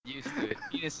used to it.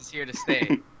 Penis is here to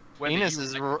stay. Penis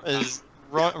is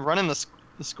running the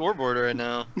scoreboard right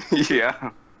now.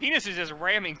 Yeah. Penis is just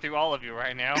ramming through all of you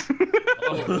right now.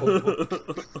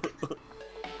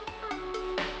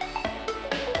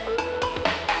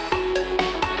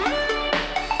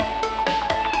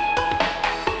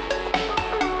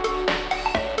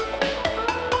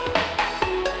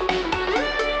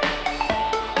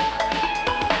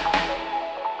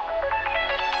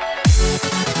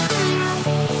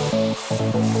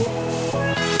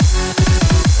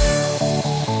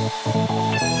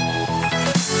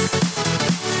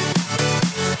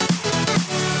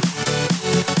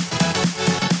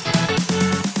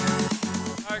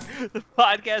 The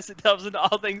podcast that delves into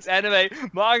all things anime,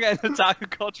 manga, and otaku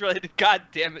culture related. God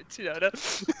damn it, Tsunoda.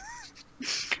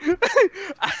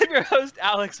 I'm your host,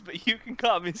 Alex, but you can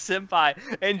call me Senpai.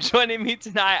 And joining me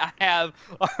tonight, I have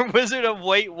our Wizard of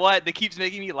Wait What that keeps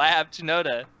making me laugh,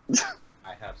 Tsunoda.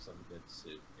 I have some good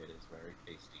soup. It is very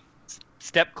tasty.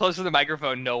 Step closer to the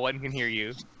microphone, no one can hear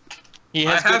you. He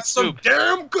I has have good some soup.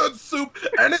 damn good soup,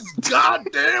 and it's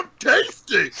goddamn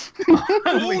tasty!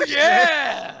 Oh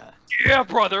yeah! Yeah,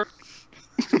 brother!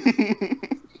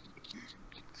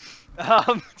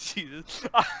 Jesus.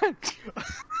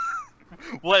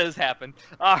 What has happened?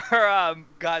 Our,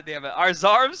 goddamn it. Our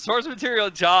Czar of Source Material,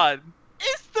 John.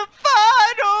 It's the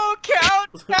final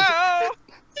countdown!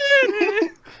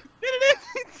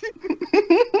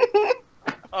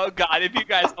 Oh god, if you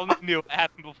guys only knew what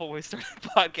happened before we started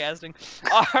podcasting.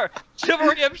 Our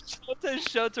Chivalry of Shota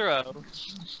Shotaro.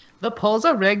 The polls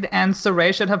are rigged and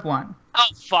Saray should have won. Oh,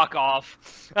 fuck off.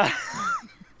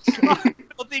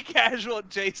 Filthy Casual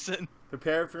Jason.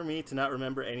 Prepare for me to not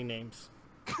remember any names.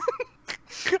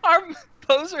 Our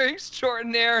poser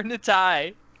extraordinaire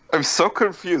Natai. I'm so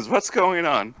confused. What's going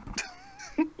on?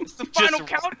 It's the final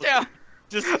countdown.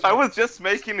 I was just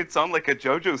making it sound like a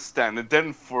JoJo stand, and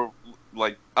then for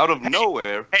like out of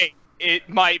nowhere. Hey, it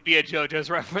might be a JoJo's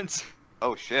reference.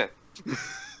 Oh shit.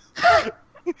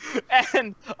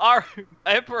 And our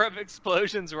Emperor of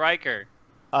Explosions, Riker.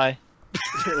 Hi.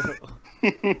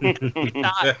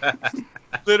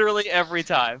 Literally every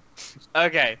time.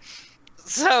 Okay.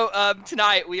 So,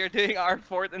 tonight we are doing our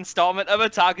 4th installment of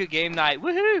Otaku Game Night.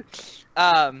 Woohoo!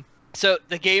 So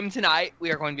the game tonight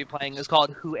we are going to be playing is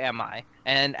called Who Am I?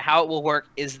 And how it will work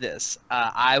is this.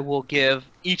 I will give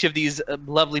each of these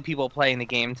lovely people playing the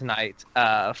game tonight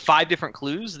 5 different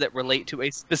clues that relate to a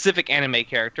specific anime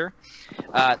character.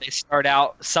 They start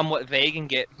out somewhat vague and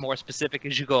get more specific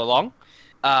as you go along.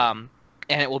 And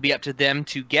it will be up to them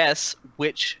to guess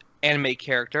which anime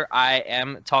character I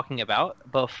am talking about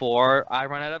before I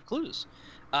run out of clues.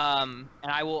 And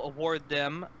I will award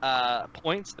them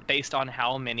points based on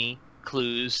how many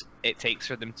clues it takes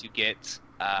for them to get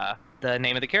the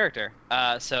name of the character.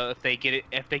 So if they get it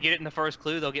in the first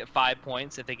clue, they'll get 5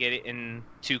 points. If they get it in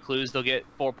 2 clues, they'll get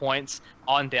 4 points.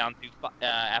 On down to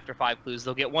after 5 clues,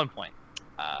 they'll get 1 point.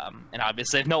 And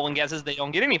obviously, if no one guesses, they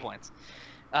don't get any points.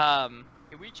 Can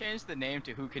we change the name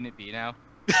to Who Can It Be now?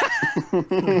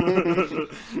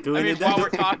 Do we need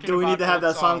to have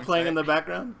that song playing in the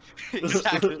background?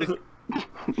 Exactly.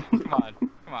 Come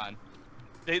on.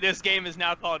 This game is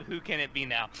now called Who Can It Be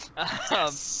Now?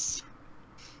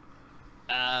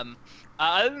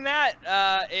 Other than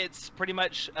that, it's pretty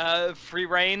much free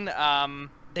reign.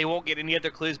 They won't get any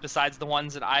other clues besides the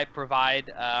ones that I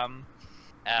provide.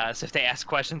 So if they ask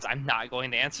questions, I'm not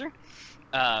going to answer.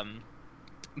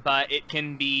 But it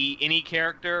can be any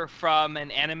character from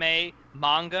an anime,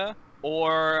 manga,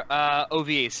 or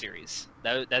OVA series.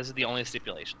 Those are the only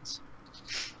stipulations.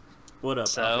 What up,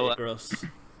 So, gross?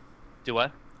 Do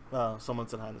what? Well, someone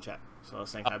said hi in the chat, so I was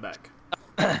saying hi back.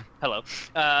 Hello.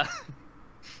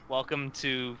 Welcome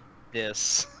to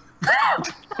this.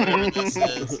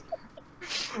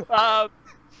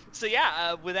 So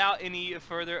yeah, without any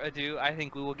further ado, I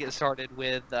think we will get started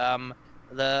with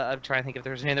I'm trying to think if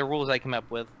there's any other rules I come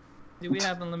up with. Do we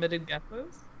have unlimited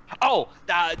guesses? Oh,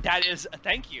 that is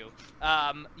thank you.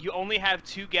 You only have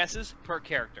 2 guesses per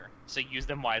character, so use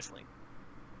them wisely.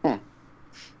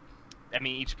 I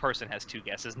mean, each person has 2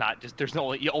 guesses, not just you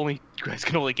guys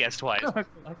can only guess twice.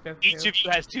 Each of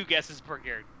you has 2 guesses per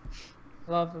character.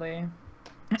 Lovely.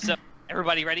 So,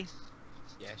 everybody ready?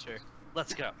 Yeah, sure.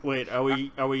 Let's go. Wait, are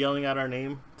we yelling out our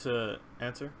name to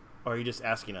answer, or are you just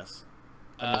asking us?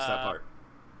 I missed that part.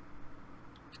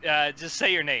 Just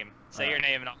say your name. Say your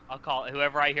name, and I'll call it.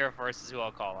 Whoever I hear first is who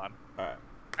I'll call on. All right.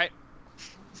 Right.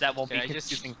 So that won't Can be I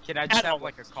confusing. Can I just have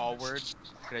like a call word?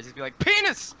 Could I just be like,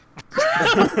 penis?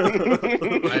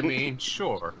 I mean,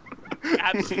 sure.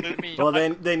 Absolutely. Well,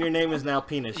 then your name is now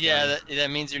Penis. Yeah,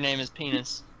 that means your name is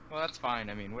Penis. Well, that's fine.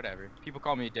 I mean, whatever. People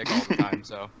call me a dick all the time,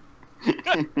 so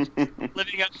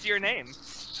Living up to your name.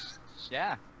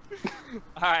 yeah.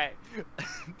 All right.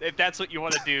 If that's what you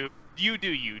want to do, you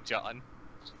do you, John.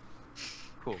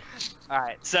 Cool. All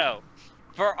right. So,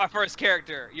 for our first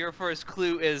character, your first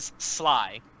clue is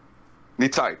Sly.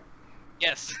 Nitai.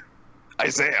 Yes.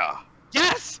 Isaiah.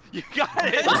 Yes, you got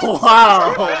it.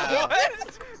 Wow.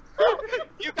 What?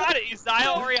 You got it,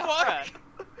 Uzziah Orihara.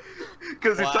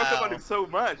 Because you talked Wow. about it so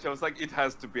much, I was like, it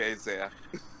has to be Isaiah.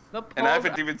 The And I polls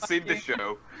haven't are even seen the fucking-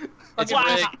 show. It's Wow.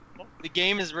 rigged. The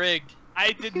game is rigged.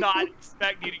 I did not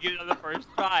expect you to get it on the first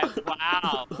try.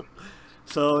 Wow.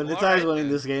 So Nitai's Alright, winning then.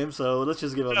 this game, so let's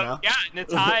just give up So, now. yeah,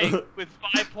 Nitai with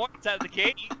 5 points out of the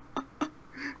gate.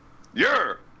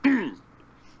 Yeah.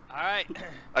 All right.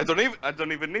 I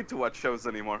don't even need to watch shows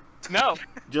anymore. No.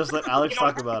 Just let you Alex don't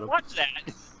talk have about to him. Watch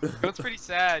that. It's pretty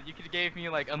sad. You could have gave me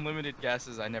like unlimited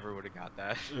guesses. I never would have got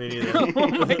that. Me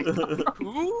neither.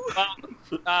 Who?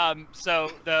 So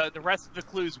the rest of the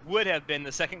clues would have been,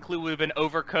 the second clue would have been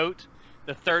overcoat.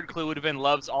 The third clue would have been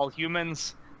loves all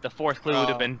humans. The fourth clue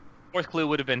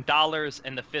would have been dollars,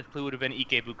 and the fifth clue would have been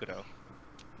Ikebukuro.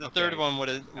 The third one would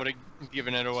have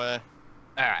given it away.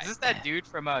 All right. Is this that dude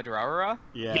from Durarara?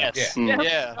 Yeah. Yes. Mm.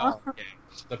 Yeah. Oh, okay.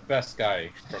 The best guy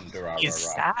from Durarara.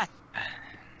 Is that?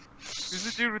 Who's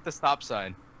the dude with the stop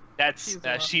sign? That's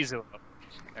Shizuo. Shizuo.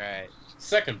 Alright.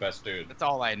 Second best dude That's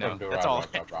all I know. from That's all.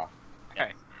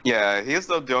 Durarara. Yeah, he's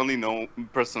the only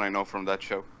person I know from that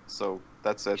show. So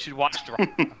that's You it. should watch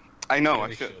Drama. I know, Yeah, I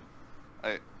we should.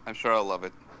 I'm sure I'll love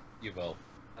it. You will.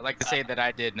 I'd like to say that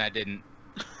I did and I didn't.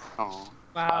 Oh.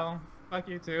 Wow. Fuck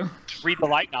you too. Read the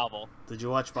light novel. Did you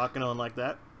watch Bakano and like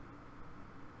that?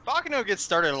 Bakano gets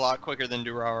started a lot quicker than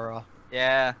Durarara.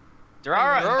 Yeah.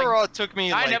 Durarara. Durarara took me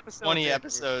 9 like episodes 20 in.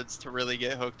 episodes to really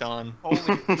get hooked on. Holy.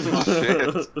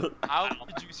 Shit. How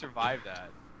did you survive that?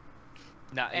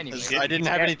 No, Anyway. he's- I didn't he's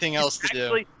have act- anything else to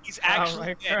do. He's actually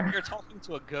right dead. there. You're talking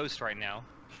to a ghost right now.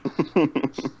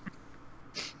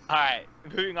 All right,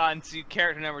 moving on to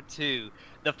character number 2.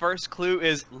 The first clue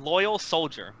is loyal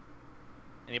soldier.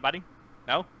 Anybody?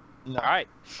 No. No. All right.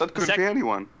 That could be Second-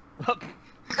 anyone.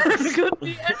 It could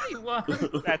be anyone.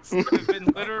 That's Could have been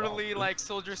literally like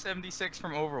Soldier 76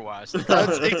 from Overwatch.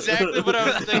 That's exactly what I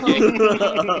was thinking.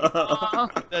 Aw.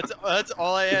 That's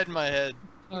all I had in my head.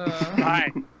 all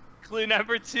right. Clue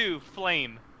number 2,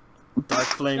 flame. Dark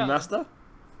Flame No. Master?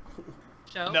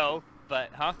 Show? No, but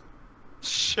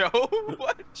Show?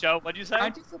 What? Joe, what'd you say?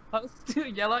 Aren't you supposed to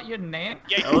yell out your name?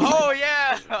 Yeah, That was- Oh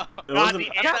yeah! It God, wasn't,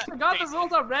 the I forgot the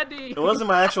rules already. it wasn't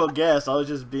my actual guess. I was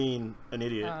just being an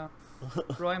idiot.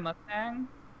 Roy Mustang.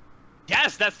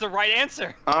 Yes, that's the right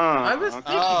answer. I was Okay.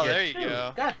 thinking Oh, it there you too.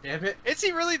 go. God damn it. Is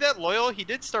he really that loyal? He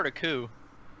did start a coup.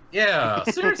 Yeah,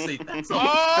 seriously, that's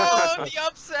Oh, the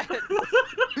upset!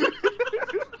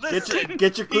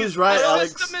 Get your clues right, The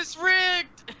Alex. system is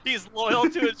rigged! He's loyal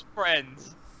to his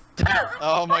friends.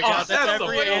 Oh my god, that's that's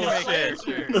every the anime bullshit.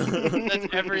 character.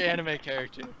 That's every anime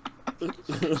character.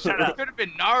 Shut That up. could have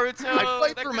been Naruto. I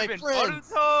fight that for could my have been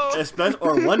friends. Boruto. Especially,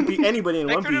 or One Piece, anybody in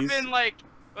That One could have Piece. been like,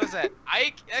 what was that?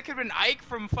 Ike? That could have been Ike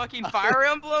from fucking Fire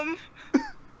Emblem.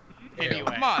 Anyway,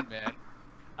 Come on,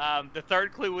 man. the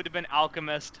third clue would have been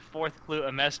alchemist. Fourth clue,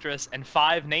 amestris, and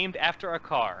 5 named after a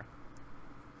car.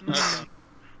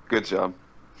 Good job.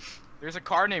 There's a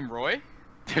car named Roy.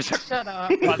 There's a Shut up.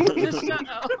 Just shut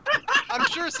up. I'm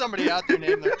sure somebody out there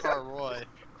named their car Roy.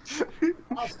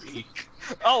 I'll speak.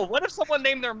 Oh, what if someone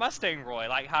named their Mustang Roy?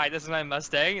 Like, hi, this is my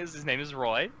Mustang. His name is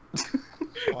Roy.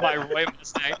 My Roy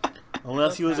Mustang.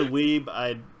 Unless he was a weeb,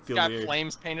 I'd feel Got weird.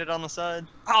 flames painted on the side.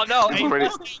 Oh no, a Pretty-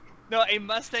 Mustang, no, a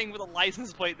Mustang with a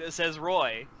license plate that says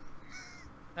Roy.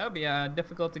 That would be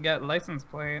difficult to get license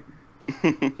plate.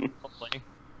 Hopefully.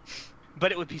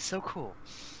 But it would be so cool.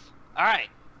 All right.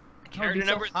 That would Character be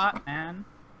so number hot, man.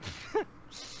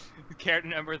 character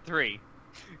number 3.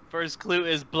 First clue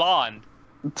is blonde.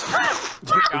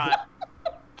 God.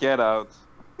 Get out.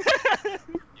 Yeah.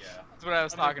 That's what I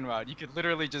was talking about. You could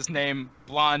literally just name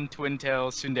blonde twin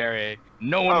tail tsundere.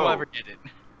 No one will Oh. ever get it.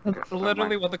 That's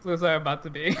literally what the clues are about to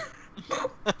be.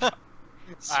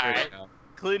 Alright.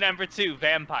 Clue number 2,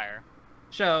 vampire.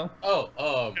 Show. Oh,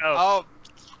 Oh, Oh,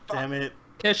 Damn it.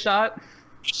 Kiss shot.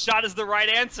 shot is the right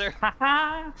answer.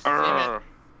 Haha. Arr.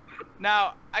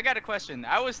 Now, I got a question.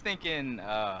 I was thinking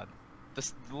the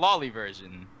lolly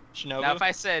version. Shinobu. Now, if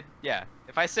I said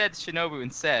Shinobu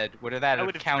instead, would that I have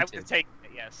would have counted? taken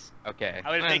it, yes. Okay.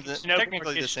 I would have taken Shinobu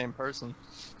technically or the Kish- same person.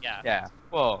 Yeah. Yeah.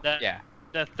 Well, That- yeah.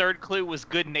 The third clue was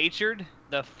good natured.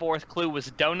 The fourth clue was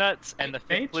donuts, and the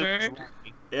fifth clue was Natured.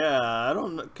 lonely. Yeah, I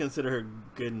don't consider her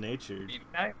good-natured.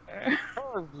 Neither.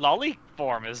 Her lolly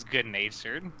form is good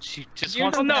natured. She just You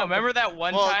wants Well, don't no, have the- remember that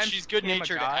one Well, time she's she became a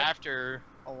good-natured god? after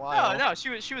a while. No,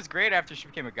 she was great after she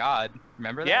became a god.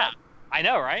 Remember that? Yeah, I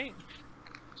know, right?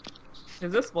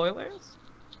 Is this spoilers?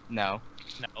 No.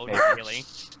 No, not really.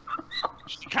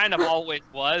 She kind of always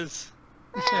was.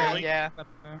 Sure. Yeah.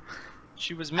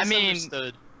 She was I mean-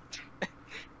 misunderstood.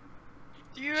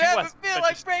 Do you She ever was, feel but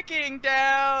like just- breaking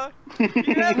down? Do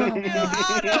you ever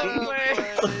feel out of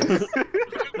place?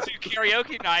 To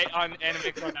karaoke night on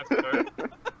Anime Club episode.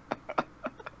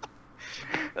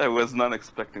 I was not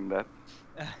expecting that.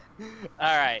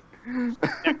 All right,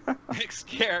 next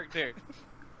character.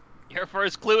 Your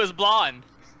first clue is blonde.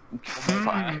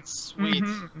 Mm. Sweet.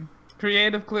 Mhm.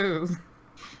 Creative clues.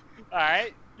 All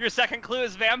right, your second clue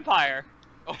is vampire.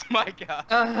 Oh my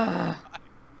god.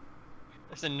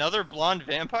 There's another blonde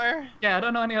vampire? Yeah, I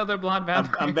don't know any other blonde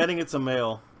vampires. I'm betting it's a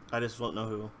male. I just won't know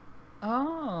who.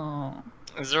 Oh.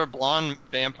 Is there a blonde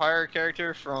vampire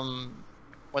character from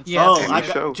what's Yeah, oh, TV I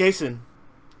got show. Jason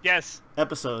Yes.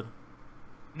 episode.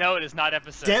 No, it is not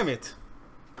episode. Damn it!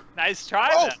 Nice try.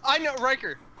 Oh, though. I know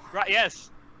Riker. Right.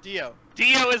 Yes. Dio.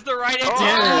 Dio is the right answer.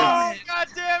 Damn Oh, god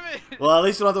damn it! Well, at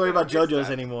least we don't have to worry about Who is JoJo's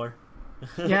that? anymore.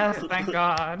 Yes, thank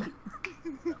God.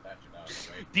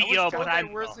 Dio, I was but told I'm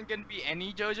there wasn't gonna be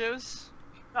any JoJo's.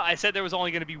 No, I said there was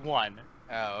only going to be one.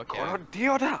 Oh, okay.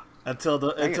 Dioda. Until Dang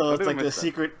it, until I it's didn't like the miss that.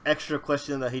 secret extra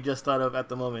question that he just thought of at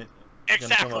the moment. Gonna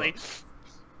come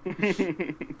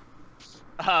Exactly.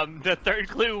 The third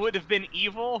clue would have been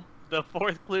evil. The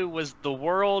fourth clue was the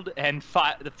world, and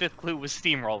the fifth clue was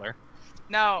steamroller.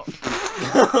 Now,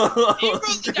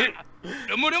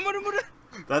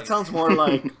 That sounds more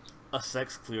like a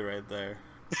sex clue right there.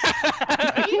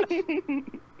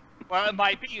 Well, it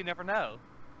might be. You never know.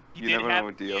 You did never have know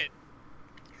with a Dio. kid.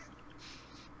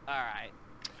 All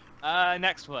right.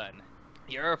 Next one.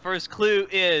 Your first clue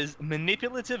is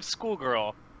manipulative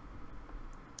schoolgirl.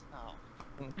 Oh.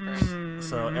 Mm.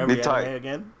 So every Nitai. anime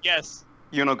again. Yes.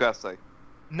 Yunogasai.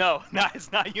 No, no,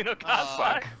 it's not Yunokasai. Oh,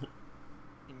 fuck.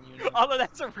 Although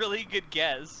that's a really good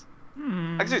guess.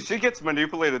 Hmm. Actually, she gets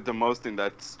manipulated the most in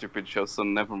that stupid show, so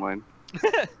never mind.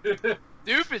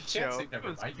 stupid show. say never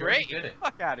It was mind, you already great. did it.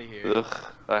 Fuck out of here. Ugh,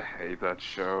 I hate that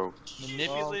show.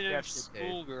 Manipulative yes, it did.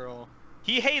 schoolgirl.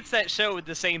 He hates that show with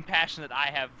the same passion that I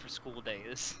have for school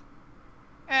days.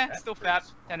 Still fat.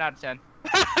 10 out of 10.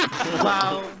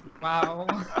 Wow. Wow.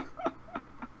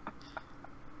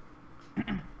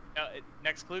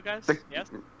 Next clue, guys?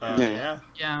 Yes? Yeah.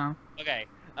 Yeah. Okay.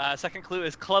 Second clue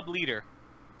is club leader.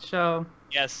 Show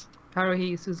Yes.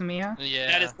 Haruhi Suzumiya. Yeah.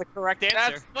 That is the correct answer.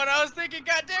 That's what I was thinking.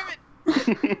 God damn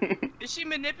it! Is she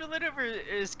manipulative or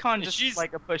is Kon just She's-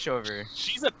 like a pushover?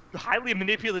 She's a highly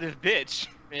manipulative bitch.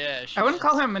 Yeah. I wouldn't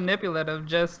call her manipulative,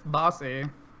 just bossy.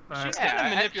 But, She's Yeah, kind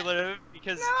of I- manipulative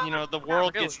because No, you know the not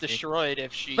world gets really. destroyed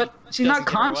if she. but she's not doesn't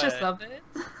get her conscious way. of it.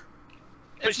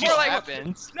 It's But more she like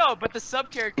happens. no, but the sub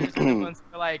characters are the ones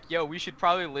that are like, yo, we should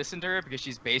probably listen to her because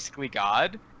she's basically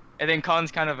God. And then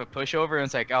Kon's kind of a pushover, and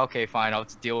it's like, okay, fine, I'll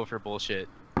just deal with her bullshit.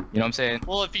 You know what I'm saying?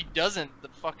 Well, if he doesn't, the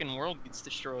fucking world gets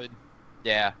destroyed.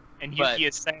 Yeah. And But- Yuki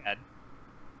is sad.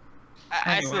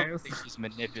 I still Anyways. think she's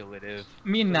manipulative.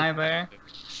 Me neither.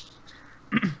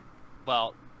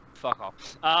 Well, fuck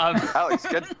off. Alex,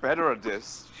 get better at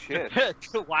this. Shit.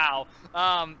 Wow.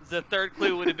 The third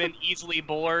clue would have been easily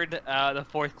bored. The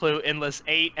fourth clue, endless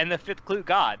 8, and the fifth clue,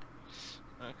 God.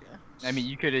 Okay. I mean,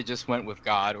 you could have just went with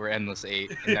God or Endless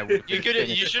 8. And that would've You been could.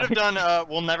 finished. You should have done.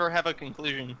 We'll never have a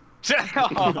conclusion.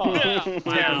 Wow.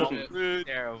 Terrible. Rude.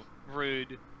 Terrible.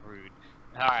 Rude.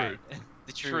 All right.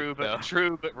 The True, though.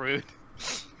 but rude.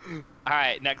 All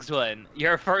right, next one.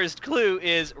 Your first clue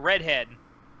is redhead.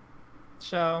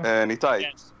 Show Nitai.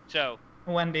 Yes. So.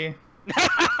 Wendy.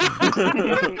 Penis!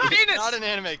 Not an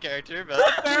anime character, but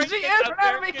She is an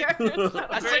anime character.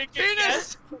 I Very said good penis!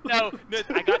 guess. No,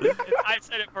 I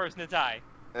said it first, Natai.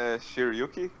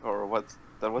 Shiryuki? Or what's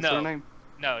that? What's No. her name?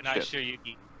 No, not Shit.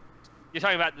 Shiryuki. You're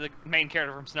talking about the main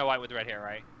character from Snow White with red hair,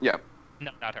 right? Yeah.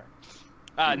 No, not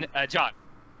her. John.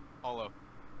 Holo.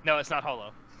 No, it's not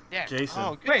Holo. Yeah. Jason.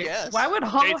 oh, good Wait, guess. why would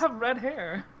Hollow Jason. have red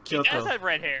hair? He does Kyoko. have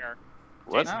red hair.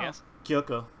 What? Jason, No. yes?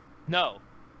 Kyoko. No.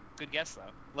 Good guess, though.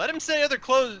 Let him say other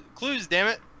clues, damn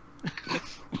it.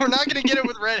 We're not gonna get it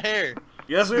with red hair.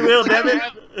 Yes, we will. Damn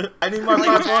it! I need more Like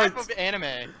 5 half points. of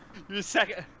anime. Your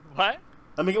second. What?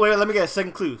 Let me get a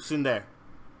second clue. Soon there.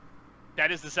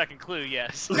 That is the second clue,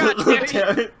 yes. Damn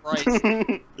it. Right.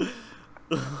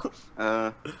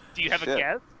 Do you have a Shit.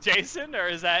 guess, Jason, or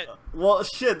is that? Well,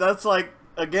 shit. That's like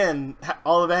again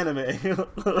all of anime.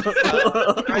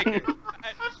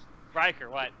 Riker,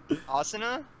 what?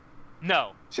 Asuna?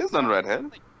 No. She's done redhead.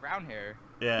 Like brown hair.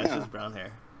 Yeah, Yeah. she's brown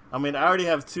hair. I mean, I already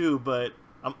have two, but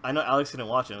I know Alex didn't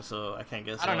watch them, so I can't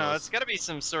guess. I don't who know. else. It's got to be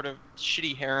some sort of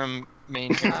shitty harem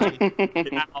main guy.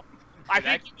 Ow. I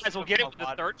think you guys will get it with the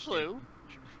third clue.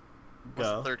 What's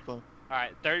Go. the third clue?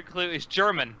 Alright, third clue is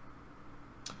German.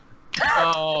 What's it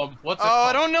Oh, I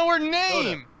called? don't know her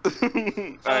name.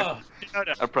 I, Oh,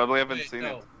 I probably haven't wait, seen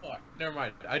no, it. fuck. Never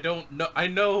mind. I don't know. I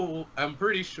know. I'm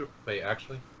pretty sure. Wait,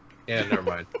 actually. Yeah, never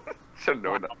mind. Should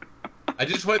know that. I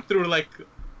just went through like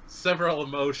several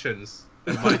emotions.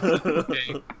 In my...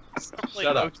 okay.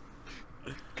 Shut up.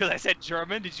 Because I said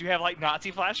German, did you have like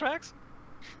Nazi flashbacks?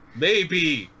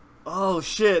 Maybe. Oh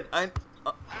shit! I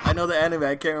know the anime.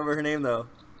 I can't remember her name though.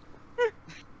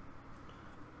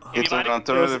 It's an Anybody?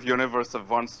 alternative universe of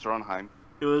von Stronheim.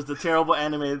 It was the terrible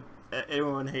anime that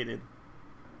everyone hated.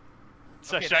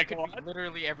 So Okay, should I that could go be on?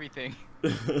 literally everything.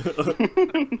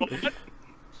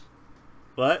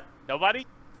 What? Nobody?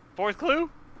 Fourth clue?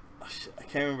 Oh, shit, I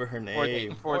can't remember her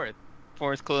name. Fourth.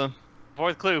 Fourth clue.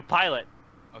 Fourth clue, pilot.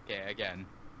 Okay, again.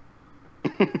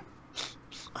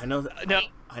 I know. No.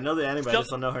 I know the anime. I Still-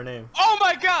 just don't know her name. Oh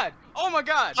my god! Oh my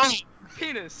god!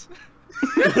 Penis.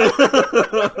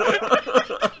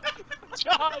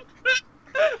 John!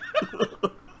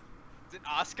 Is it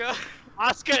Asuka?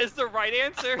 Asuka is the right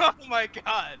answer. Oh my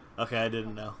god. Okay, I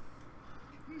didn't know.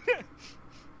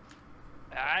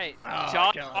 Alright, Oh,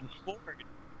 John God. on board.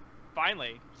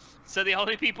 Finally. So the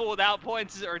only people without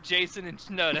points are Jason and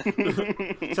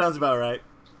Shinoda. Sounds about right.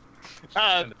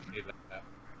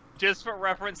 Just for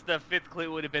reference, the fifth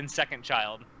clue would have been second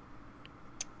child.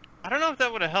 I don't know if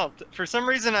that would have helped. For some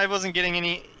reason, I wasn't getting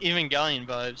any Evangelion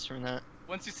vibes from that.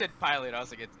 Once you said pilot, I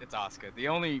was like, it's Asuka. The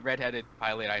only redheaded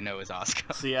pilot I know is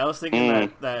Asuka. See, I was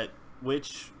thinking that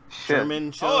witch Shit.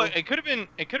 German show. Oh, it could have been.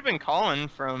 It could have been Colin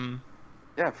from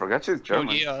Yeah, I forgot she's Code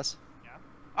German. Geass.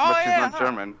 Oh But she's yeah. not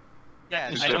German. Yeah,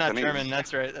 She's She's not Japanese. German.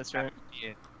 That's right. That's right.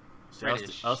 Yeah. See, I was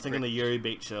British. thinking the Yuri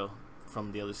Bait show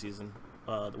from the other season,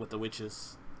 with the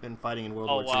witches and fighting in World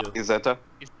Oh, War wow. II. Izetta?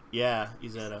 Yeah,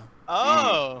 Izetta.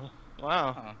 Oh,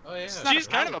 wow. Huh. Oh yeah. It's not She's a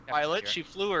kind of a pilot pilot. here. She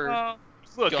flew her Oh,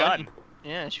 flew a gun.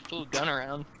 Yeah, she flew a gun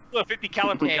around. Flew a 50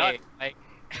 caliber gun. Okay, like,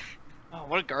 Oh,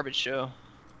 what a garbage show.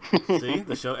 See,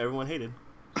 the show everyone hated.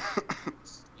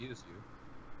 Excuse you.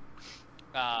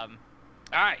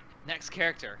 Alright, next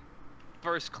character.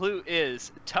 First clue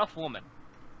is tough woman.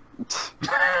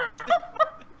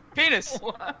 penis.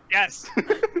 Yes.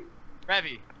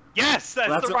 Revy. Yes, that's,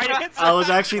 That's the what- right answer. I was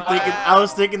actually thinking. I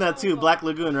was thinking that too. Black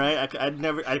Lagoon, right? I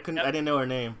didn't know her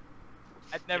name.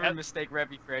 I'd never Yep. mistake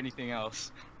Revy for anything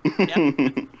else.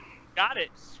 Got it.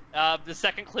 The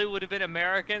second clue would have been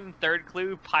American. Third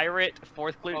clue, pirate.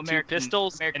 Fourth clue, two American-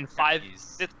 pistols. American and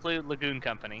Japanese. fifth clue, Lagoon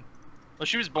Company. Well,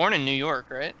 she was born in New York,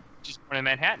 right? She's born in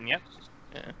Manhattan, yep.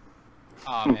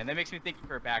 Oh man, that makes me think of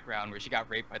her background where she got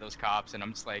raped by those cops, and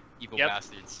I'm just like, evil Yep.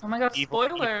 bastards. Oh my god, Evil-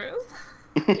 spoilers!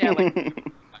 Yeah, like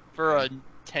For a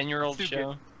 10-year-old Stupid.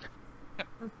 show.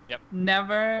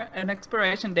 Never an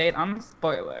expiration date on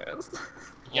spoilers.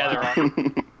 Yeah, there are.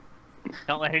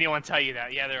 Don't let anyone tell you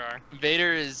that. Yeah, there are.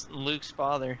 Vader is Luke's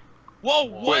father. Whoa,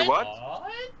 Wait, what?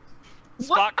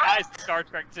 Spock dies in Star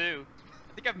Trek 2.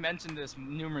 I think I've mentioned this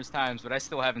numerous times, but I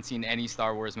still haven't seen any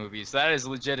Star Wars movies. So that is a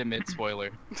legitimate spoiler.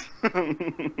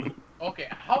 Okay,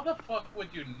 how the fuck would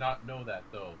you not know that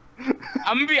though?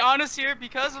 I'm gonna be honest here,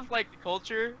 because of like the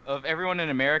culture of everyone in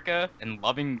America and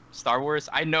loving Star Wars,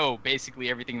 I know basically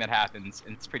everything that happens,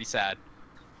 and it's pretty sad.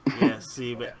 Yeah,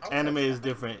 see, but Okay, anime is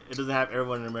different. It doesn't have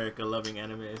everyone in America loving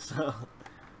anime, so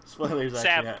spoilers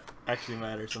Sad. actually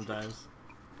matter sometimes.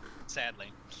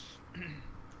 Sadly.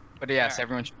 But yes, Alright.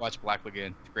 everyone should watch Black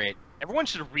Lagoon. It's great. Everyone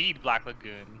should read Black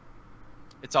Lagoon.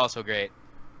 It's also great.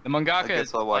 The mangaka. I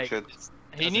guess I'll watch it.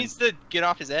 He doesn't- needs to get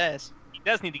off his ass. He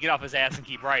does need to get off his ass and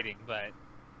keep writing, but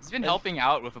He's been helping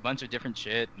out with a bunch of different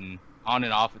shit and on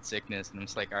and off with sickness, and I'm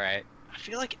just like, all right. I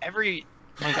feel like every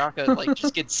mangaka like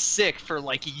just gets sick for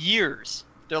like years.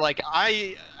 They're like,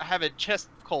 I have a chest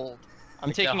cold. I'm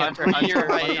Like taking the a Hunter x 3-year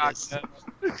Hunter hiatus.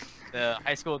 mangaka, the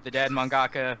High School of the Dead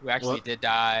mangaka, who actually What? did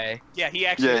die. yeah, he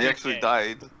actually Yeah, he did actually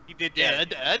die. died. He did Yeah, die.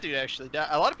 that dude actually died.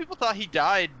 A lot of people thought he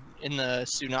died in the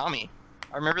tsunami.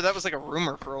 I remember that was like a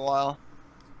rumor for a while.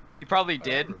 He probably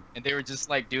did, and they were just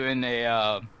like doing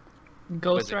a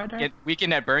Ghost Rider?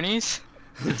 Weekend at Bernie's.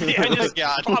 Yeah, Oh just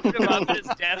God. talking about his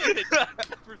death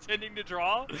and pretending to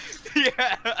draw.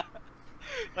 Yeah.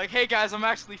 Like, hey guys, I'm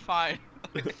actually fine.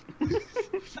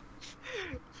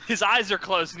 His eyes are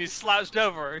closed and he's slouched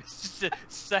over. It's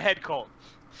just a head cold.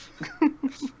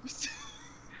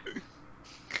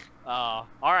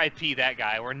 R.I.P. that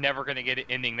guy. We're never gonna get an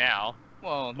ending now.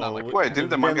 Well, not like Wait, didn't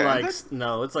the It's been manga like ended?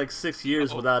 no, it's like 6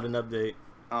 years without an update.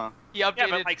 he updated. Yeah,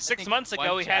 but like I 6 think, months one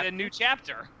ago, we had a chapter. new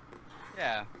chapter.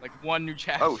 Yeah, like one new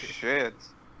chapter. Oh shit.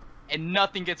 And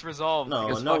nothing gets resolved. No,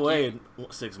 because no fuck way. you.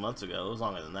 6 months ago, it was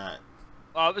longer than that.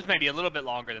 Well, it was maybe a little bit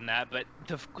longer than that, but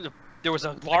there was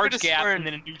a large could've gap sworn- and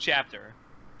then a new chapter.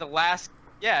 The last,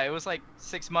 yeah, it was like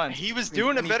 6 months. He was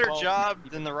between doing a better 2012 job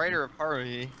than the writer of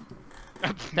Haruhi.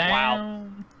 Wow,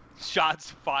 Damn.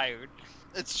 shots fired.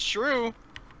 It's true.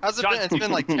 How's it John- been? It's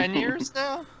been like 10 years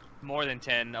now? More than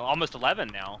 10, no, almost 11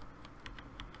 now.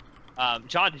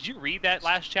 John, did you read that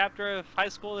last chapter of High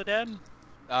School of the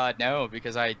Dead? No,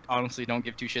 because I honestly don't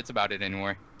give two shits about it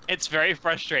anymore. It's very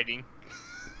frustrating.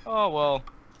 Oh well,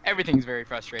 everything's very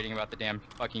frustrating about the damn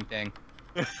fucking thing.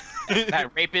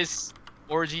 That rapist,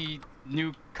 orgy,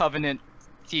 new covenant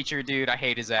teacher dude, I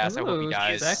hate his ass. I hope he Ooh,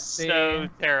 dies. sexy. So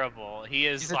terrible. He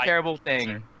is He's a like terrible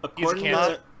thing. According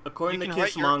cancer. according You to can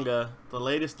Kiss write your- Manga, the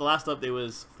last update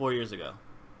was 4 years ago.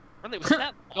 really was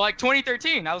that. Like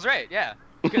 2013, I was right, yeah.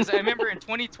 Because I remember in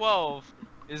 2012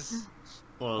 is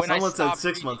Well, When I someone said stopped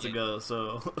 6 months reading it. ago,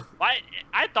 so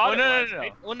I thought Oh, no, it was. no, no, no.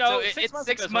 Well, no, So six it's months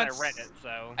 6 ago is when months- I read it.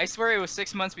 So I swear it was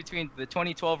 6 months between the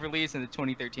 2012 release and the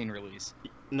 2013 release.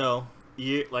 no,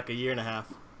 like a year and a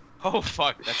half. Oh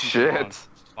fuck, that's even long. Shit.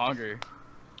 Longer.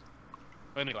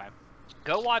 anyway,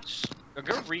 go watch or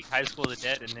go read High School of the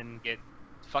Dead and then get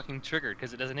fucking triggered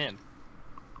because it doesn't end.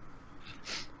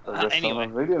 Anyway.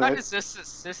 Not his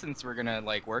assistants were gonna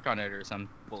like work on it or some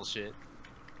bullshit.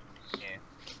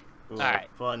 Well, Alright.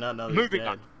 probably not now that he's Moving dead.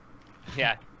 on.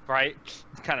 Yeah, right.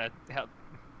 Kind of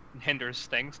hinders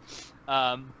things.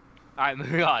 All right,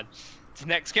 moving on to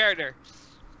next character.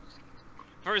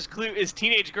 First clue is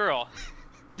teenage girl.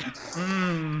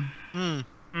 Mmm. Hmm.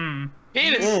 Mmm.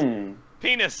 Penis! Mm.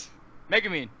 Penis.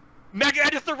 Megumin. Megan,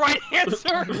 that is the right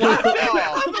answer.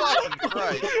 Oh, fucking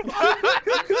Christ.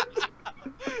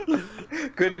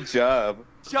 Good job.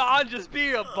 John just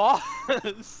being a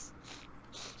boss.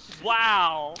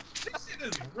 Wow. This shit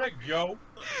is rigged, yo.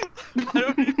 I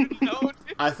don't even know. Dude.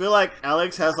 I feel like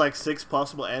Alex has like 6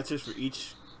 possible answers for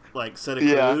each like set of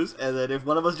Yeah. clues, and then if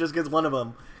one of us just gets one of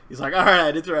them, he's like, "All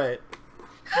right, it's right."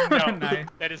 No, Nice.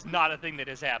 that is not a thing that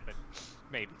has happened.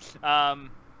 Maybe.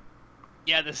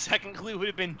 Yeah, the second clue would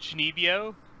have been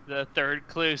Genevio. The third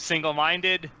clue,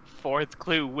 single-minded. Fourth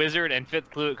clue, wizard, and fifth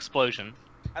clue, explosion.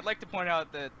 I'd like to point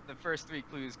out that the first 3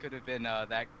 clues could have been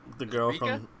that. The girl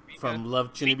Rika? from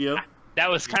Love Chinibyo. That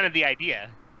was kind of the idea.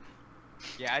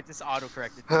 Yeah, I just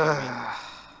auto-corrected.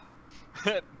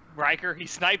 Riker, he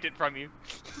sniped it from you.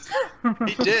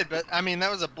 He did, but I mean,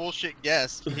 that was a bullshit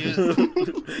guess. He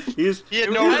had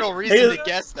no was- real reason he- to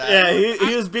guess that. Yeah,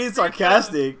 he was being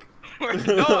sarcastic.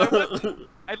 No,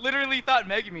 I literally thought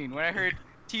Megumin when I heard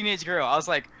teenage girl. I was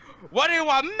like, what do you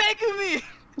want, Megumin?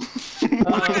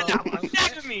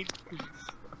 Megumin!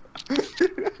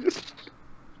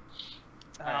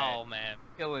 Oh man,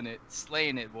 Killing it,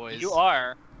 slaying it, boys. you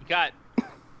are. You got.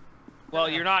 Well,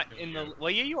 you're not in the.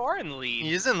 Well, yeah, you are in the lead.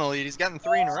 He is in the lead. He's gotten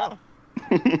 3 in a row.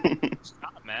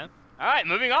 Stop, man. All right,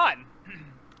 moving on.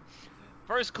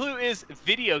 First clue is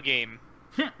video game.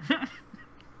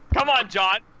 Come on,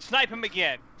 John. Snipe him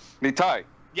again. Nitai.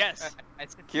 Yes. I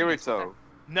said Kirito.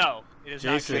 No, it is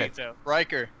Jason. not Kirito.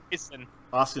 Riker. Jason.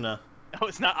 Asuna. No,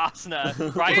 it's not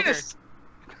Asuna. Riker. Penis!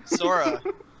 Sora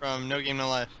from No Game No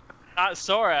Life. Not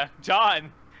Sora.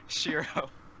 John. Shiro.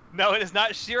 No, it is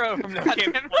not Shiro from No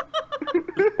Game.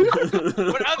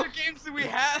 What other games do we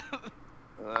have?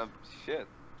 Shit.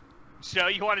 Joe,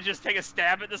 you want to just take a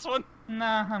stab at this one?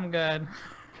 Nah, I'm good.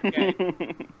 Okay.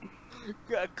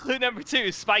 Clue number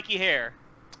 2, spiky hair.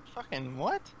 Fucking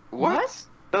what? What?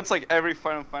 That's like every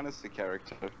Final Fantasy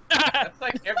character. That's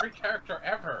like every character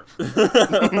ever.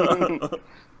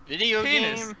 Video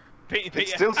Penis. game.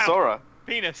 It's still Sora.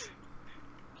 Penis.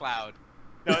 Cloud.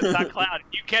 No, it's not Cloud.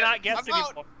 You cannot guess I'm out.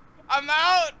 anymore. I'm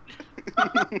out!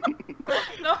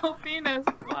 No, penis.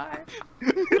 Why?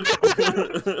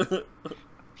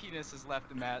 Penis has left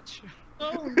the match.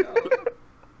 Oh no.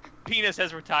 Penis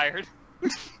has retired.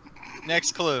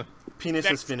 Next clue. Penis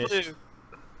is finished.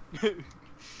 Clue.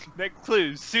 Next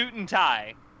clue, suit and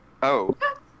tie. Oh.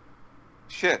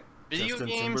 Shit. Video Justin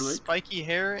game, Timberlake? spiky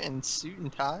hair, and suit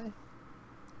and tie?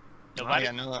 Nobody?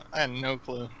 I had no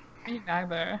clue. Me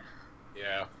neither.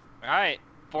 Yeah. Alright,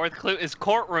 fourth clue is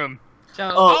courtroom.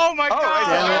 Joe. Oh, Oh my Oh, god!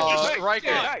 damn it. Riker.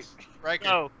 Nice. Riker.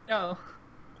 No, Joe.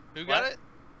 Who got What? it?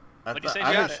 What'd you say,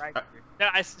 I John? heard- no,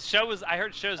 I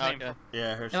heard Show's name. Okay.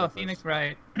 yeah, I heard No, so Phoenix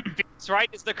right. Phoenix Wright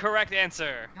is the correct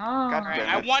answer. Oh, God Alright,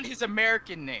 damn I it. want his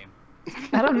American name.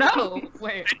 I don't know.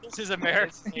 Wait. This is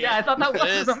American. Yeah, I thought that It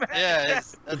was is. American. Yeah,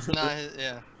 that's not his.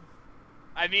 Yeah.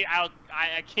 I mean, I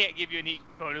can't give you any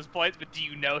bonus points, but do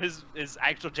you know his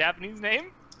actual Japanese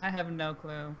name? I have no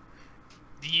clue.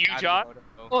 Do you, John?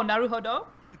 Oh, Naruhodo?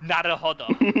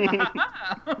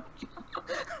 Naruhodo.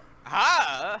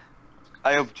 Ah!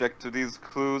 I object to these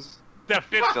clues. The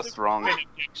fifth Just wrong.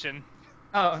 objection.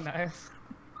 Oh, nice.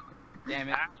 Damn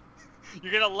it.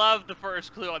 You're gonna love the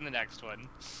first clue on the next one.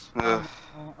 Ugh.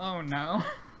 Oh no.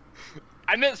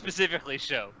 I meant specifically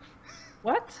show,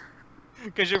 What?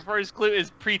 because your first clue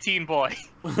is preteen boy.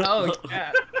 Oh,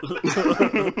 yeah.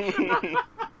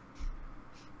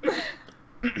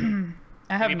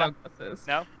 I have no guesses.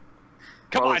 No.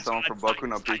 Come Probably on, someone John, from Boku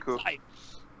no type, Pico. type.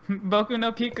 Boku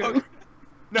no Piku.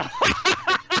 No.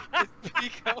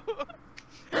 Pico.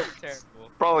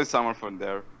 Terrible. Probably someone from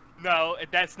there. No,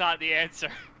 that's not the answer.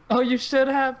 Oh, you should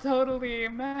have totally.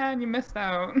 Man, you missed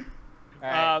out.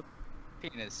 Alright.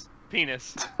 Penis.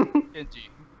 Penis. Shinji.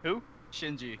 Who?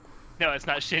 Shinji. No, it's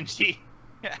not Shinji.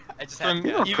 I just had From to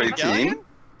You're guess. a preteen.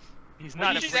 He's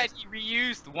Well, not you a said he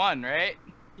reused one, right?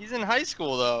 He's in high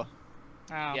school though.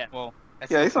 Oh, Yeah. well.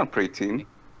 That's Yeah, he's not preteen.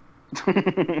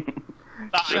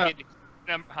 Sure.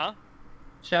 Huh?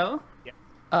 Show?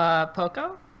 Yeah.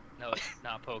 Poco? No, it's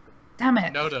not Poke. Damn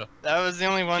it. Noda. That was the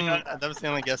only one. That was the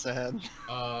only guess I had.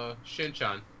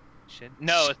 Shinchan.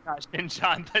 No, it's not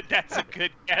Shinchan, but that's a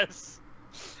good guess.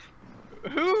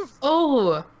 Who?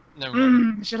 Oh. Never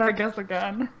mind. Should I guess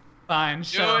again? Fine,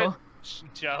 show.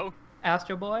 Joe?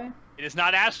 Astro Boy? It is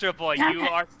not Astro Boy. Damn You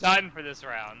it. are done for this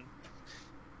round.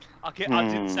 I'll do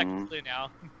the second clue now.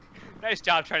 Nice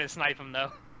job trying to snipe him,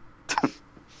 though.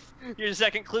 Your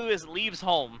second clue is leaves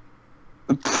home.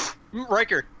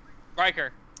 Riker.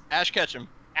 Riker. Ash Ketchum.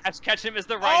 Ash Ketchum is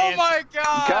the right answer. my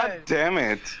god! God damn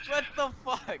it. What the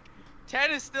fuck?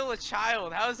 10 is still a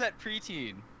child. How is that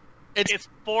preteen? It's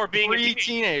for being a teen.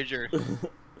 Pre-teenager.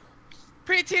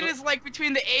 Preteen is like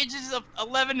between the ages of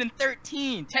 11 and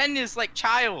 13. 10 is like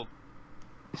child.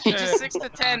 Ages 6 to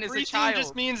 10 is a Pre-teen child.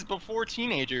 just means before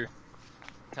teenager.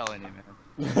 I'm telling you, man.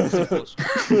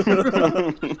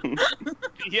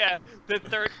 Yeah, the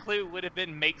third clue would have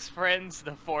been makes friends,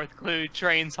 the fourth clue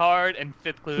trains hard, and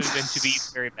fifth clue would have been to be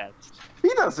his very best. He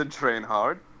doesn't train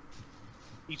hard.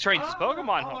 He trains his Pokemon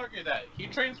I'll hard. argue that. He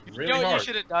trains You really know what you hard.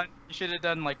 should have done? You should have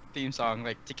done like the theme song,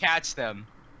 like to catch them.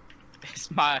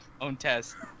 It's my own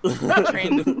test.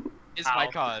 Train them is my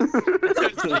Ow. cause.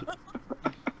 It's like-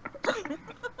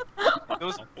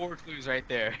 those 4 clues right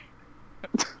there.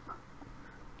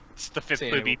 The fifth Say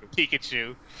clue it. be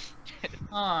Pikachu.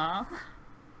 Aw.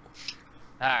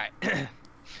 Alright.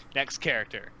 Next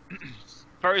character.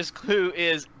 First clue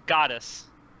is goddess.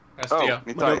 Oh, Estia.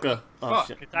 Nitai. Madoka. Oh, Fuck.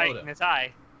 shit. Natai. Noda.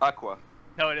 Natai. Aqua.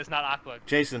 No, it is not Aqua.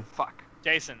 Jason. Fuck.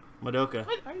 Jason. Madoka.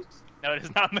 No, it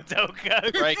is not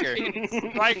Madoka. Riker.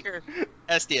 Riker.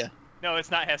 Estia. No,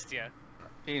 it's not Hestia.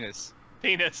 Penis.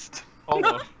 Penis.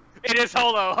 Holo. It is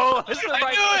Holo. Holo is the right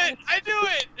I answer. knew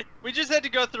it! We just had to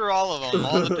go through all of them,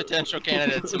 all the potential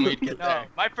candidates, and we'd get No, there.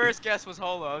 my first guess was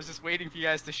Holo. I was just waiting for you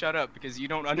guys to shut up because you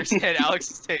don't understand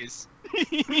Alex's taste.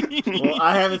 Well,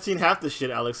 I haven't seen half the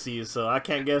shit Alex sees, so I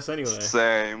can't guess anyway.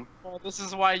 Same. Well, this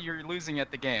is why you're losing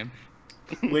at the game.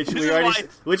 Which This we is already, why-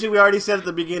 which we already said at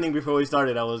the beginning before we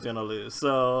started, I was gonna lose.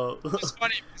 So. It's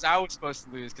funny because I was supposed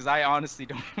to lose because I honestly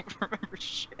don't remember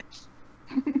shit.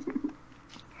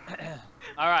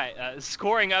 All right,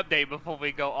 scoring update before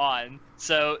we go on.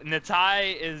 So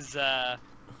Natai is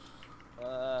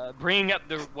bringing up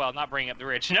the not bringing up the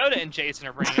rear. Shinoda and Jason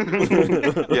are bringing up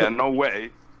the rear. Yeah, no way.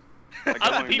 I got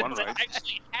Other only people one that right.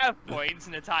 actually have points.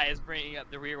 Natai is bringing up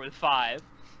the rear with 5.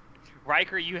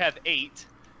 Riker, you have 8.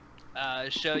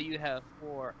 Show, you have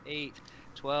 4, 8,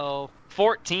 12,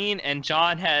 14, and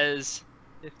John has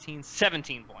 15,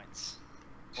 17 points.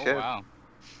 Oh Shit. wow,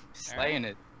 slaying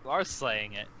it. You are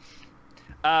slaying it.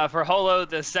 For Holo,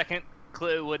 the second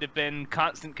clue would have been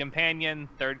constant companion.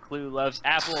 Third clue loves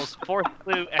apples. Fourth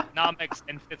clue economics,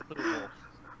 and fifth clue wolf.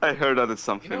 I heard that it's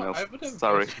something You know, else. I would have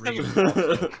Sorry. guessed Ryu.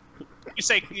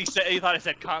 You thought I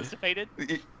said constipated?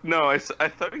 No, I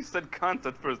thought you said cunt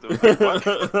at first. I was like, what?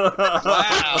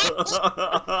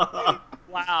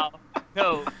 Wow.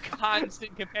 No,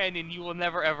 constant companion. You will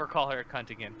never ever call her a cunt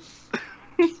again.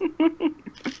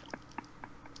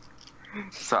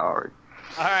 Sorry.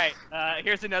 All right.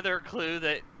 Here's another clue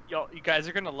that you guys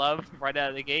are gonna love right out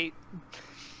of the gate.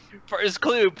 First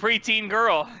clue: preteen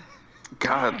girl.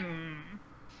 God. Hmm.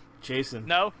 Jason.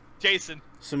 No, Jason.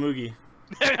 Samugi.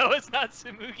 No, it's not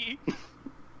Sumugi.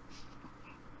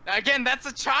 Again, that's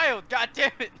a child. God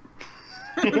damn it.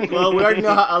 Well, we already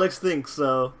know how Alex thinks,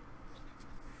 so.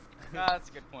 That's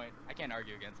a good point. I can't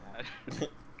argue against that.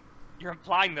 You're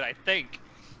implying that I think.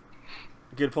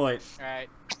 Good point. All right.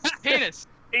 Penis.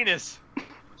 Penis.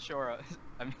 Shora.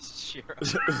 I mean Shira.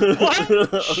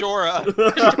 Shora.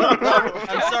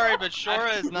 I'm sorry, but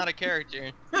Shora is not a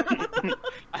character.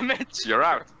 I meant You're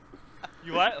out.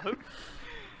 You what? Who?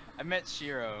 I meant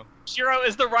Shiro. Shiro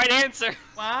is the right answer.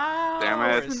 Wow.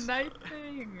 Damn it.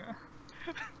 Sniping.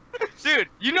 Dude,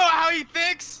 you know how he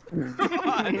thinks? Come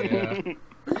on. Yeah.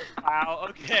 Wow.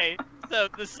 Okay. So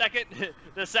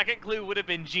the second clue would have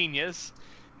been genius.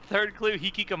 Third clue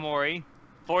hikikomori.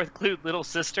 Fourth clue little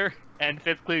sister, and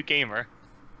fifth clue gamer.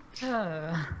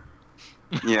 Yeah.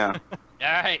 All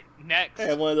right. Next. I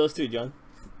have one of those too, John.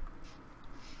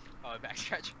 Oh, back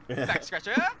scratch. Yeah. Back scratch.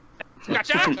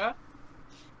 Gotcha.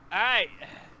 All right.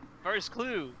 First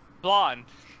clue. Blonde.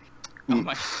 Oh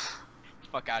my.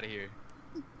 Fuck out of here.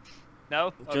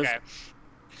 No. Just- Okay.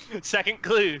 Second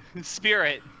clue.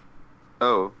 Spirit.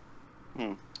 Oh.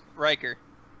 Riker.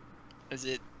 Is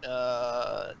it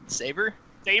Saber?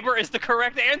 Saber is the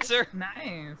correct answer.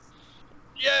 Nice.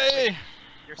 Yay!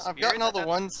 Your I've spirit gotten all the that-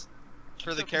 ones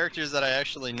for the characters that I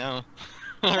actually know.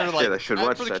 Or I should not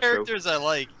watch for the that show. characters I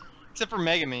like, except for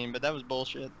Megamine, but that was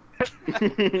bullshit.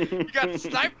 You got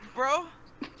sniped, bro.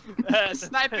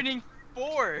 Sniping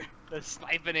 4. The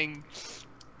snipening.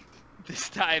 This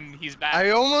time he's back. I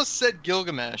almost said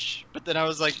Gilgamesh, but then I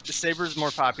was like, the Saber's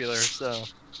more popular, so.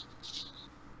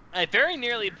 I very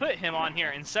nearly put him on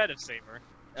here instead of Saber.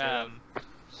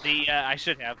 I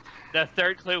should have. The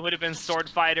third clue would have been Sword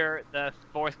Fighter. The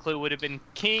fourth clue would have been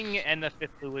King, and the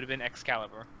fifth clue would have been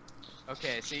Excalibur.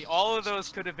 Okay, see, all of those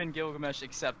could have been Gilgamesh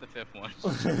except the 5th one.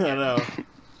 I know.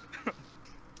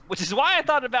 Which is why I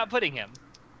thought about putting him.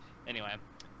 Anyway,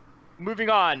 moving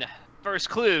on. First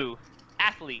clue: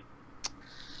 athlete.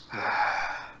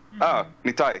 Oh,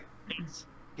 Nitai.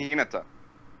 Hinata.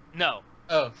 No.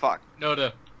 Oh, Fuck.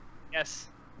 Noda. Yes.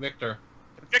 Victor.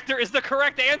 Victor is the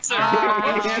correct answer.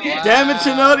 Damn it,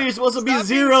 Shinoda, you're supposed to be Stop being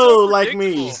zero so like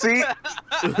me. See,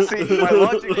 my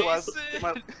logic was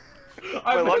I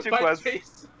my went logic by was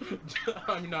Jason.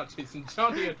 I'm not Jason.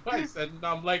 Johnny advice, and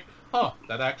I'm like, huh,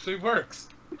 that actually works.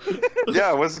 yeah,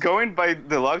 I was going by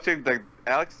the logic that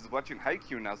Alex is watching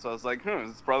Haikyuu now, so I was like,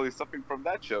 it's probably something from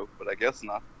that show, but I guess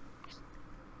not.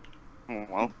 Oh,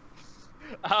 well,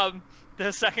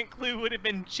 The second clue would have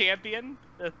been champion.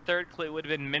 The third clue would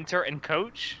have been mentor and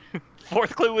coach.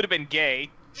 Fourth clue would have been gay.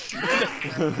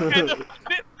 and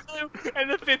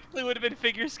the fifth clue would have been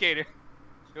figure skater.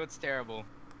 You know what's terrible?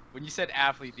 When you said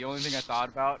athlete, the only thing I thought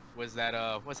about was that,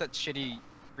 what's that shitty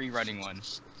free running one?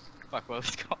 Fuck, what was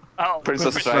it called? Oh,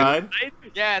 Princess Princess Stride. Stride?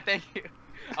 Yeah, thank you.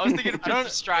 I was thinking of I don't-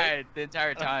 Princess Stride the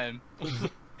entire time.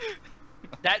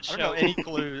 that I don't know show. any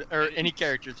clue or any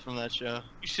characters from that show.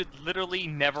 You should literally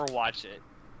never watch it.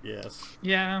 Yes.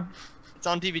 Yeah. It's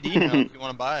on DVD now if you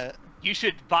want to buy it. You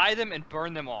should buy them and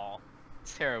burn them all.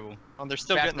 It's terrible. Well, they're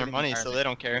still Fast getting their moving money, so they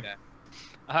don't care. Yeah.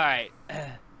 All right.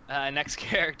 Next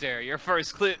character. Your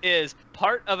first clue is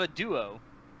part of a duo.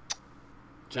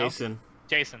 Jason.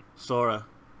 Jason. Sora.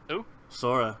 Who?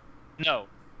 Sora. No.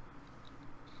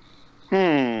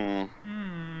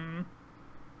 Hmm.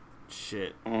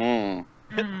 Shit. Hmm.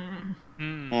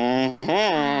 Hmm.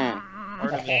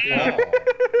 Part of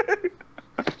it.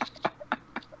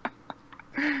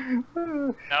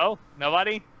 No.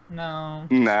 Nobody. No.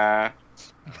 Nah.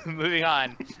 Moving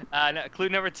on. Clue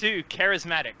number 2.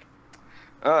 Charismatic.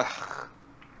 Ugh.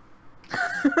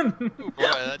 Ooh, boy,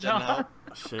 that didn't help.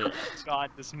 Shit. God,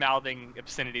 this mouthing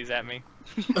obscenities at me.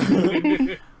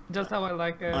 Just how I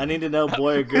like it. I need to know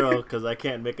boy or girl because I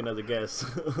can't make another guess.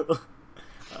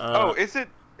 Oh, is it?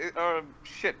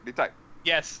 Shit, Nitai.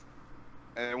 Yes.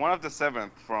 One of the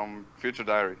 7th from Future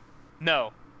Diary.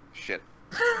 No. Shit.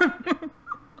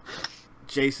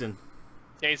 Jason.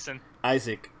 Jason.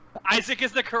 Isaac. Isaac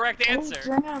is the correct answer.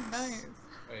 Nice.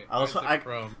 Wait, I was- Isaac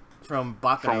from From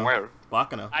Bakano. From where?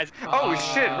 Bakano. Isaac. Oh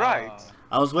shit! Right.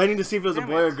 I was waiting to see if it was a Damn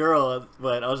boy it. or girl,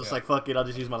 but I was just Yeah. like, fuck it, I'll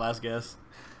just use my last guess.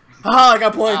 Ah, I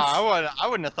got points! I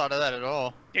wouldn't have thought of that at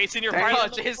all. Jason, you're Dang right. it, on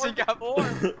the Jason board got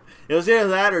before. It was either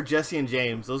that or Jesse and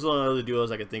James. Those are the only other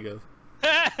duos I could think of.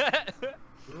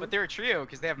 But they're a trio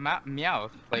because they have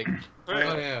Meowth. Like, Oh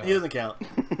yeah. He doesn't count.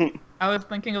 I was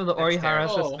thinking of the That's Orihara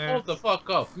terrible. Oh, sisters. hold the fuck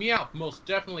up. Meow most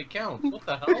definitely counts. What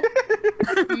the hell?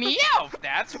 Meowth,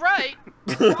 that's right.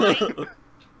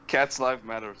 Cat's life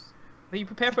matters. But you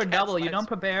prepare for double, you lives. don't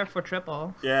prepare for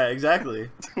triple. Yeah, exactly.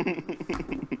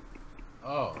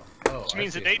 Oh. Which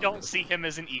means that they don't see him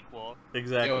as an equal.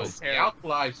 Exactly. Yo, Scout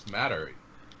lives matter.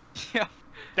 Yeah.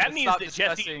 That Let's means stop that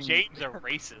Jesse and discussing- James are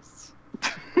racists.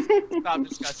 Stop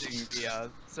discussing the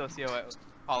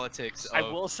socio-politics of... I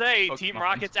will say, Pokemon. Team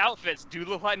Rocket's outfits do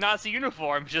look like Nazi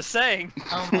uniforms. Just saying.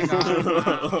 Oh my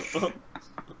god.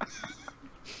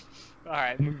 All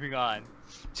right, moving on.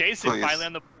 Jason, Please. finally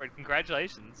on the board.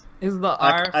 Congratulations. Is the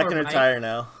R I for can right? retire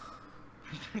now.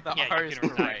 The Yeah, you R is can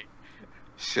retire. right.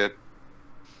 Shit.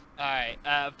 All right,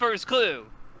 first clue.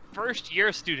 First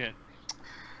year student.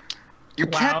 You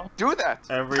Wow. can't do that.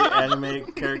 Every anime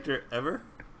character ever.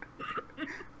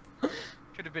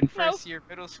 Could have been first year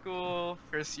middle school,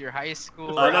 first year high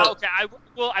school. I know. Okay,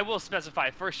 I will specify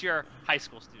first year high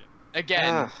school student.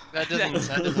 Again, Ugh. That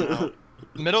doesn't help.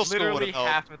 Middle school literally would help.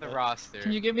 half of the roster.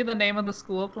 Can you give me the name of the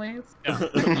school, please?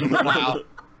 Wow.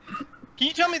 Can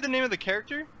you tell me the name of the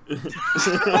character?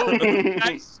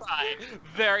 Nice try.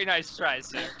 Very nice try,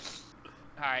 sir.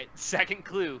 All right, second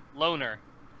clue. Loner.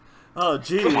 Oh,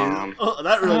 geez. Come on. Oh,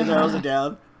 that really narrows it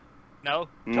down. No?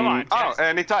 Come on. Oh,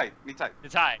 Jason. Nitai.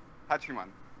 It's high. Hachiman.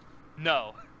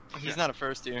 No. He's not a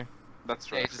first year. That's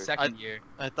Yeah, right. it's the second year.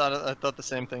 I thought the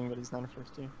same thing, but he's not a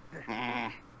first year.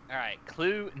 Mm. All right,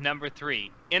 clue number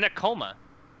 3. In a coma.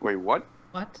 Wait, what?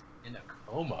 What? In a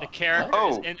coma. The character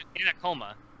Oh. is in a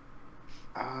coma.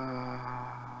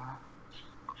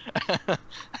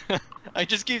 I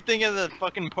just keep thinking of the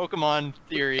fucking Pokemon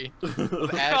theory. Oh,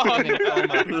 Ash being in a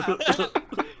coma.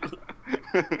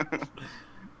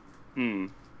 Hmm.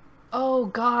 Oh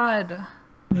God.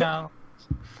 No,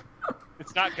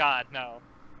 It's not God, no.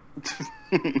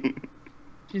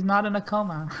 she's not in a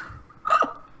coma.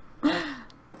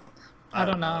 I don't have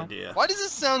no know. idea. Why does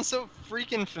this sound so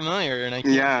freaking familiar? And I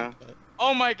can't. Yeah.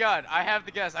 Oh my god, I have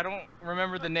the guess. I don't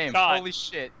remember the name. God. Holy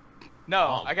shit.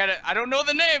 No, Oh. I don't know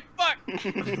the name. Fuck.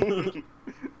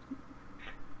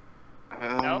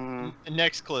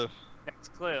 Next clue.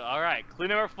 Next clue. All right, clue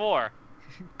number 4.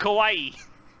 Kawaii.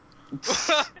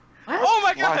 Oh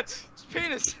my god. What? It's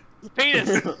penis. Penis.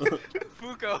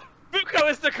 Fuko. Fuko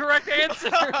is the correct answer.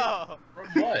 From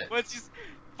what? What's his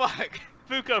fuck?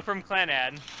 Fuko from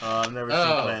Clanad. Oh, I've never seen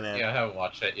Oh, Planet. yeah, I haven't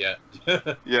watched it yet.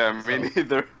 Yeah, me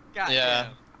neither. God Yeah.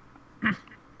 damn.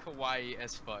 Kawaii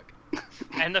as fuck.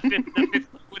 And the fifth clue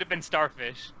would have been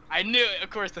Starfish. I knew it. Of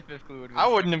course the fifth clue would have I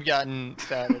wouldn't have gotten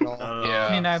that at all. Yeah.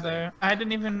 Me neither. I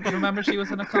didn't even remember she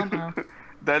was in a coma.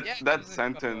 That Yeah, that it was a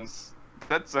sentence.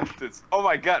 That sentence. Oh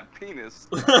my god, penis.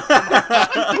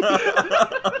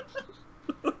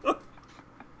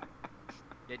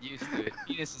 Get used to it.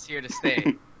 Penis is here to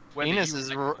stay. Whether Venus you is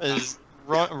like it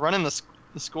or not. running the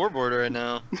scoreboard right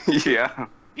now. Yeah.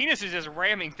 Penis is just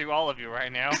ramming through all of you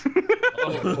right now.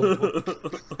 Oh.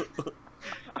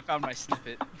 I found my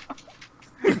snippet.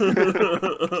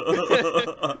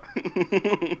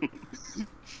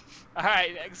 All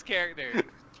right, next character.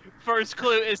 First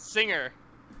clue is singer.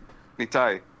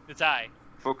 Nitai. It's I.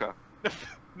 Fuka.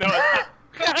 No,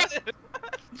 it's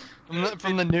not.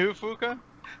 From the new Fuka?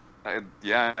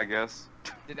 Yeah, I guess.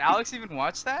 Did Alex even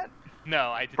watch that? No,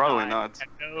 I did Probably not. not.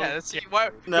 No. Yeah, that's why.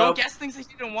 No. Don't guess things that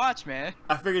you didn't watch, man.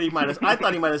 I figured he might have. I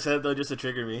thought he might have said it though, just to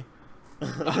trigger me.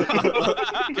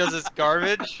 Because it's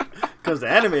garbage? Because the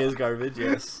anime is garbage.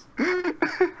 Yes.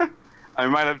 I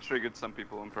might have triggered some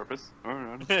people on purpose.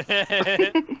 Alright.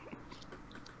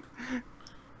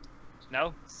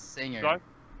 No? Singer. Go on.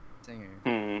 Singer.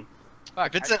 Hmm.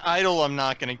 Fuck. If it's an idol, I'm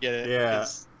not gonna get it. Yeah.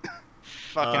 because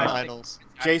Fucking Uh, idols.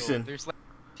 Jason. There's like,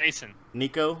 Jason.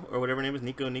 Nico or whatever her name is.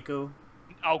 Nico.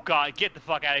 Oh god, get the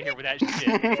fuck out of here with that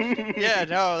shit. Yeah,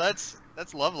 no, that's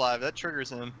Love Live. That triggers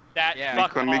him. That Yeah.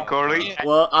 fuck Nico off. Nikori.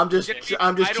 Well, I'm just Yeah,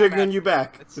 triggering Idol you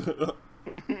back. That's-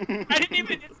 I didn't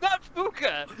even. It's not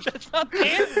Fuka. That's not the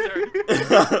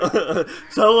answer.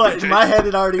 So what? In my head,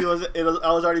 it already was. I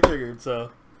was already triggered.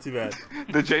 So too bad.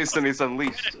 The Jason is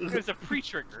unleashed. It was a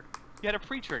pre-trigger. You had a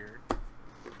pre-trigger.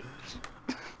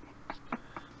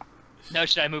 No,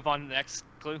 should I move on to the next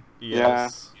clue?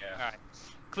 Yes. Yeah. Alright.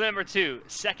 Clue number 2.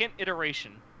 Second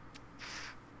iteration.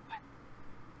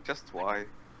 Just why?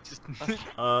 Just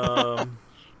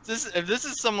If this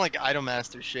is some like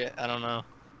Idolmaster shit, I don't know.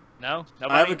 no.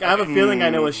 I have Nobody. a, I have a feeling I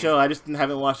know a Hmm. show. I just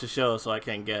haven't watched the show, so I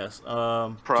can't guess.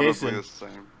 Probably Jason. the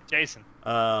same. Jason.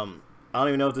 I don't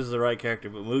even know if this is the right character,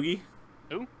 but Mugi.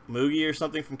 Who? Mugi or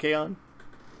something from K-On?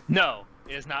 No,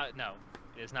 it is not. No,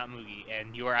 it is not Mugi,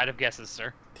 and you are out of guesses,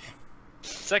 sir.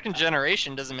 Second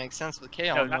generation doesn't make sense with No,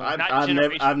 K-On! not-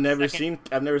 I've never Second-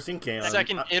 seen K-On.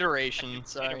 Second iteration,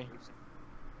 sorry. Iteration.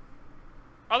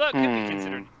 Although it could be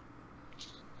considered.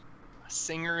 A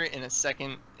singer in a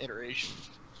second iteration.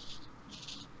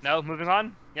 No, moving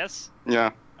on. Yes.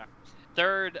 Yeah.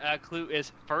 Third clue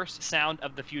is first sound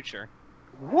of the future.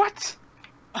 What?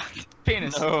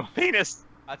 penis. No. Penis.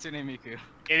 Hatsune Miku.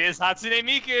 It is Hatsune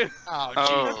Miku. Oh,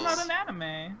 Oh. That's not an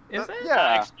anime, is it?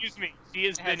 Yeah. Excuse me. She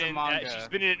has It has been a in. manga. She's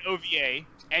been in an OVA,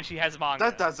 and she has manga.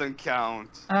 That doesn't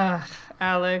count.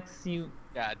 Alex, you.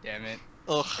 God damn it.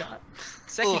 Ugh. God.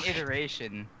 Second Ugh.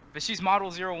 iteration. But she's Model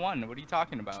 01. What are you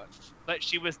talking about? But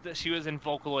she was in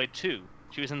Vocaloid 2.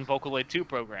 She was in the Vocaloid 2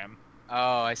 program.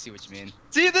 Oh, I see what you mean.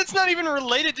 See, that's not even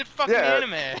related to fucking Yeah.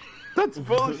 anime. That's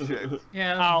bullshit.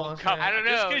 Yeah. Oh, bullshit. come I don't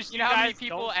Just know. 'cause You know how many guys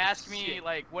people don't ask me shit.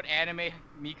 like what anime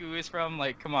Miku is from?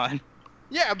 Like, come on.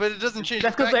 Yeah, but it doesn't change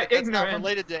That's the 'cause fact that they're that's not ignorant.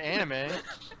 related to anime.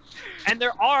 And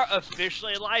there are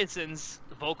officially licensed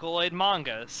Vocaloid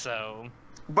manga, so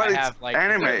But I it's have, like,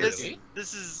 anime. This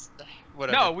is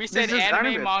whatever. No, we said This is anime,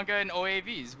 anime. manga, and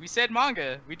OAVs. We said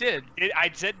manga. We did. I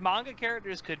said manga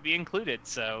characters could be included.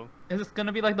 So Is this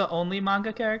gonna be like the only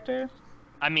manga character?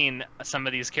 I mean, some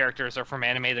of these characters are from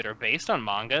anime that are based on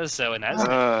manga, so in that sense,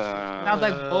 Sounds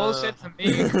like bullshit to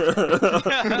me.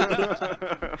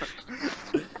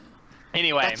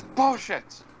 anyway, That's bullshit.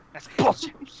 that's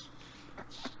bullshit.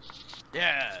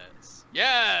 Yes.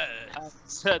 Yes.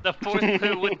 So the fourth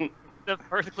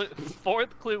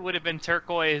clue would have been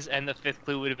turquoise, and the fifth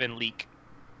clue would have been leak.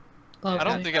 I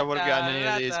don't think I would have gotten any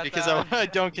of these because I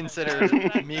don't consider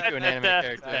Miku an anime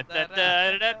character.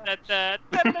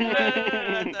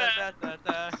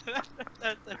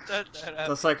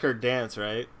 That's like her dance,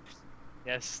 right?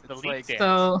 Yes, the It's leak like- dance.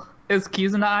 So is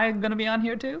Kizuna gonna be on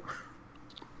here too?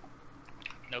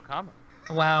 No comment.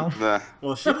 Wow. Nah.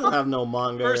 Well, she doesn't have no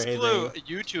manga First or clue, anything.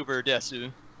 YouTuber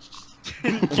Desu. I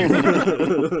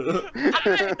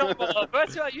don't know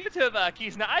virtual YouTuber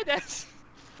Kizuna. I that's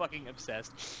fucking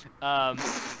obsessed.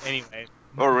 Anyway.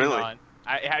 Oh, moving really? on.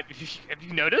 Have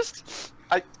you noticed?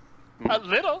 I- A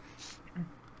little.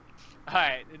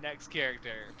 Alright, the next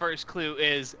character. First clue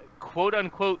is quote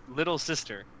unquote little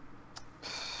sister.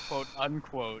 Quote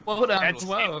unquote. Quote That's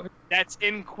unquote. That's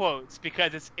in quotes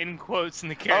because it's in quotes in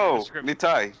the character Oh, description.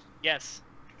 Nitai. Yes.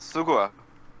 Sugua.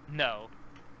 No.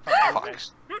 Fuck.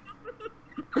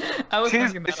 I was She's-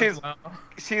 thinking that she's- as well.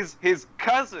 She's his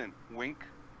cousin. Wink.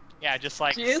 Yeah, just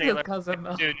like She is his Sailor cousin,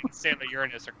 though. Dude and Sailor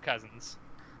Uranus are cousins.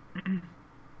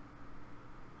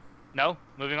 No?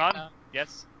 Moving on? No.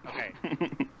 Yes? Okay.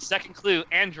 Second clue,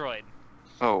 android.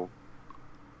 Oh.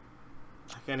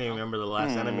 I can't even remember the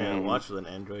last anime I watched with an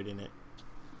android in it.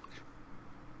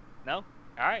 No?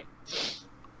 Alright.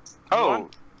 Oh.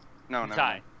 No, no.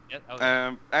 Tie. Yeah,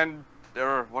 okay. And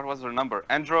what was her number?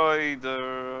 Android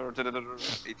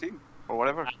 18 or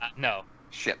whatever. No.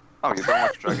 Shit. Oh, you don't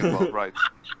watch Dragon Ball, right?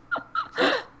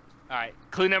 Alright.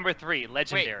 Clue number 3,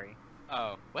 legendary.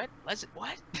 Oh, what? What?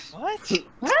 What?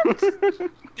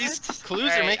 These clues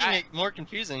are Alright, making it more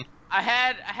confusing. I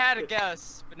had a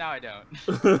guess, but now I don't.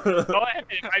 Go ahead,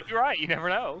 it might be right, you never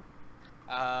know.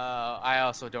 I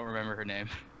also don't remember her name.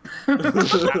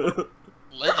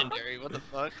 Legendary, what the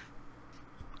fuck?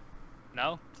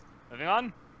 No? Moving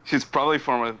on? She's probably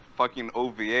from a fucking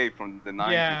OVA from the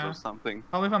 90s Yeah. or something.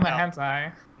 Probably from a No.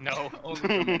 hentai. No.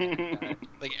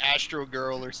 Like Astro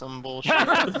Girl or some bullshit.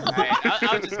 Alright,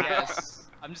 I'll just guess.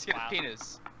 I'm just gonna Wow.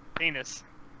 penis. Penis.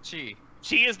 Chi.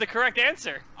 She is the correct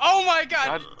answer. Oh my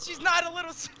god! God. She's not a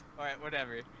little. Alright,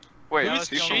 whatever. Wait, No,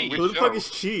 she's it's from Chi. which Who the show? fuck is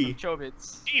Chi?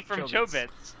 Chobits. She from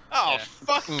Chobits. Oh, Yeah.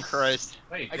 fucking Christ.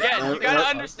 Wait, Again, you Never- gotta never-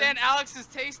 understand Alex's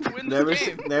taste to win this Never,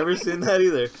 game. never seen that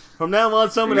either. From now on,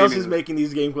 someone Me else is neither. making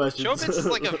these game questions. Chobits is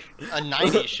like a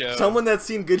 90s show. Someone that's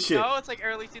seen good shit. No, it's like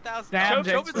early 2000s. Damn,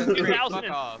 Chobits is Jason. great. Fuck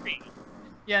off. 2003.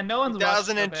 Yeah, no one's watched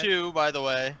it. 2002, by the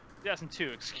way.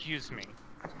 2002, excuse me.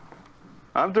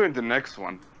 I'm doing the next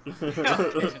one.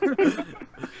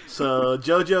 So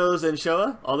JoJo's and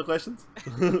Showa, all the questions.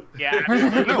 Yeah.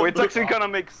 No, it's actually gonna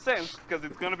make sense because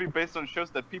it's gonna be based on shows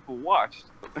that people watched.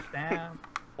 Damn.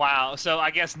 Wow. So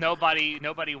I guess nobody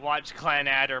watched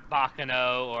Clanad or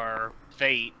Bakano or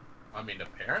Fate. I mean,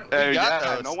 apparently. We got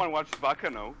Yeah, those. no one watched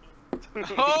Bakano.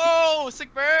 Oh,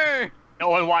 sick burn! No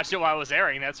one watched it while it was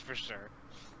airing. That's for sure.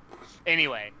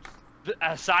 Anyway,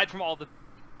 aside from all the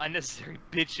unnecessary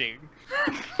bitching,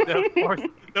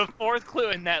 the fourth clue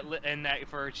in that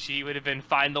for she would have been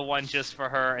find the one just for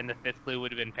her, and the fifth clue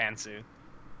would have been Pantsu. You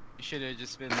should have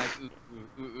just been like, ooh,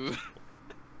 ooh, ooh, ooh.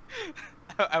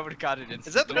 I would have got it instantly.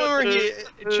 Is that the one where he...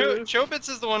 Chobits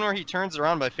is the one where he turns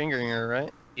around by fingering her,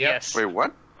 right? Yes. Wait,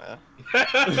 what?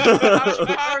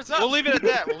 Powers up! We'll leave it at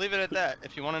that. We'll leave it at that.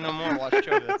 If you want to know more, watch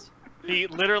Chobits. He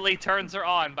literally turns her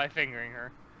on by fingering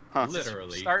her. Huh.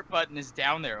 Literally. Start button is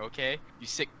down there, okay? You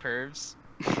sick pervs.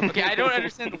 Okay, I don't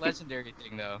understand the legendary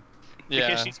thing though. Yeah.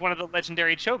 Because she's one of the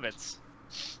legendary Chobits.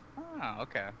 Oh,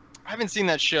 okay. I haven't seen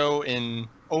that show in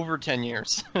over 10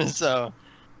 years, so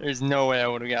there's no way I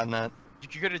would have gotten that.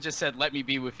 You could have just said, "Let me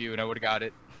be with you," and I would have got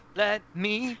it. Let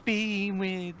me be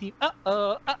with you.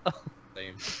 Uh-oh, uh-oh.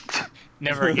 Same.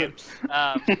 Never again.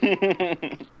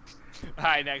 Alright,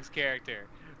 next character.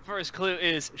 First clue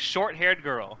is short-haired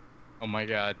girl. Oh my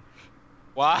god.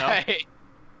 Why?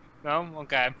 No?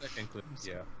 Okay. Second clue.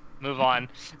 Yeah. Move on.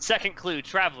 Second clue,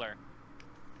 Traveler.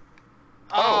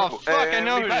 Oh, fuck, I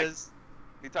know who it Itai. is.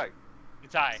 Itai.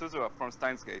 Itai. Suzuha from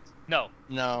Steins Gate. No.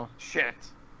 No. Shit.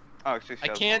 Oh, actually, she I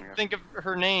has can't one here. think of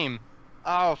her name.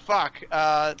 Oh, fuck.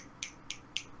 If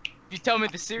you tell me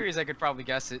the series, I could probably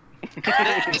guess it.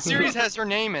 The series has her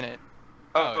name in it.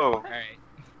 Oh.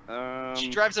 Alright. She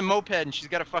drives a moped and she's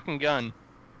got a fucking gun.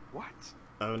 What?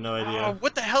 I have no Oh, idea.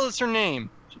 what the hell is her name?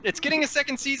 It's getting a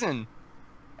second season.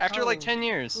 After like Oh. 10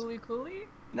 years. Cooley Cooley?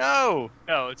 No.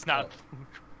 No, it's not.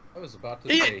 I was about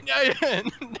to say.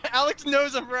 Alex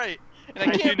knows I'm right. And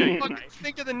I I can't do know you're fucking right.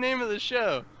 think of the name of the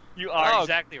show. You are Oh.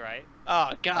 exactly right.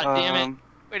 Oh, god damn it.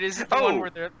 Wait, is it the one Oh.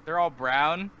 where they're all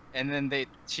brown and then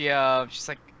she's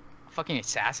like a fucking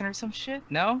assassin or some shit?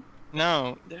 No?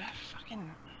 No. Fucking.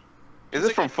 Is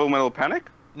it from Full Metal Panic?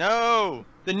 No.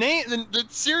 The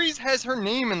series has her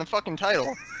name in the fucking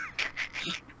title.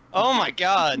 Oh my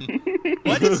god.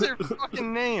 What is her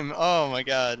fucking name? Oh my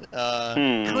god.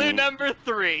 Clue number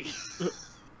 3.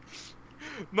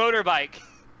 Motorbike.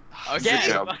 Again,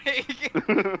 job.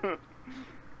 like,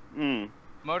 Hmm.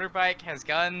 motorbike has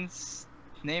guns.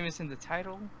 Name is in the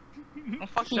title. I don't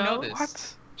fucking know Show? this.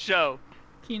 What? Show.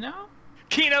 Kino?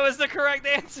 Kino is the correct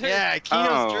answer. Yeah, Kino's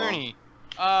Oh. Journey.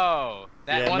 Oh,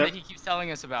 that Yeah, one no- that he keeps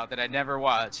telling us about that I never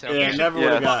watched. Yeah, Okay. never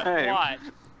would have got. Hey. Watch.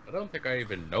 I don't think I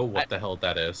even know what the hell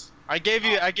that is. I gave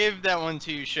that one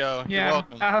to you, Show. You're Yeah.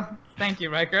 welcome. Thank you,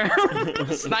 Riker.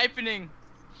 Sniping.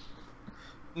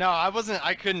 No,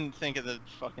 I couldn't think of the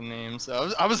fucking name,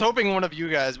 so I was hoping one of you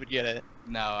guys would get it.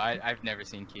 No, I've never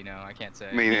seen Kino. I can't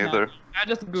say. Me neither. I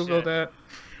just googled it.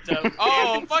 So,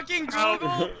 Oh, fucking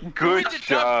Google! Good we deduct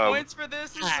job. points for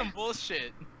this? This is some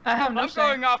bullshit. I have no I'm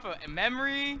going off of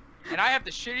memory, and I have the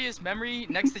shittiest memory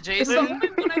next to It's so Jason.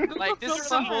 weird when I Google Like, this so is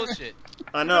some far. bullshit.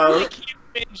 I know. you can't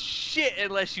win shit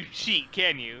unless you cheat,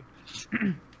 can you? Hey,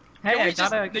 Can I we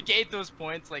just gotta. negate those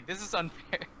points? Like, this is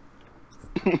unfair.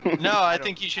 No, I I don't-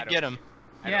 think you I should don't get him.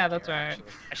 I Yeah, don't that's care, right. actually.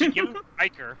 I should give him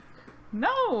Riker.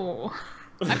 No.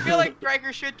 I feel like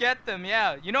Riker should get them,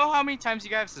 yeah. You know how many times you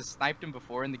guys have sniped him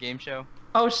before in the game show?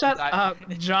 Oh, shut I- up,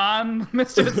 John,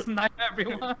 Mr. Snipe,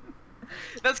 everyone.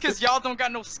 That's because y'all don't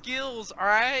got no skills,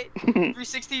 alright?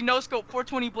 360 no scope,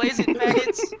 420 blaze it,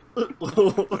 faggots.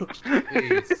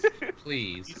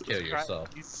 Please kill yourself.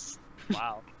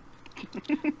 Wow.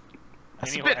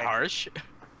 That's Anyway. a bit harsh.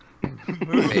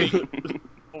 Maybe.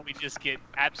 Or we just get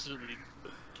absolutely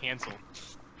canceled.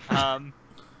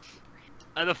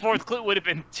 The fourth clue would have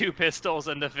been 2 pistols,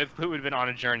 and the fifth clue would have been on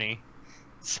a journey.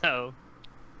 So,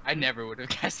 I never would have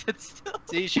guessed it still.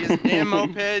 See, she has a damn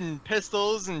moped and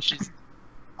pistols, and she's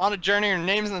on a journey. Her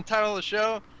name's in the title of the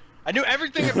show. I knew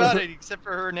everything about it except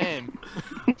for her name.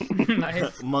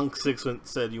 Nice. Monk 6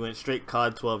 said you went straight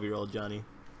COD 12-year-old Johnny.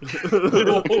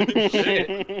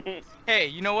 Hey,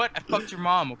 you know what? I fucked your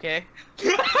mom, okay?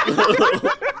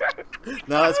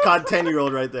 Now it's COD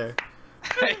 10-year-old right there.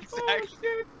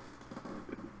 Exactly.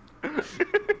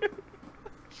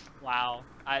 wow.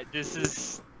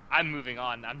 I'm moving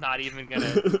on. I'm not even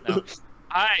gonna. No.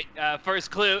 Alright,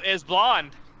 first clue is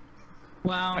blonde.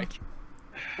 Wow.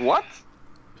 What?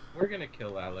 We're gonna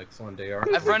kill Alex one day,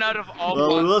 aren't I've run out of all Well,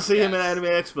 we blonde will see him at guess. Anime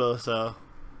Expo, so.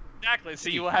 Exactly, so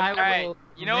you will I have Alright, will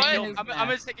you know what? wring I'm his gonna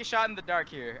neck. take a shot in the dark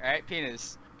here, alright?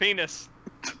 Penis. penis.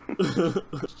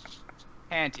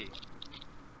 Panty.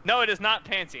 No, it is not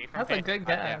panty. from That's a Panty. good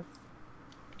Yeah. guess.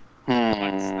 I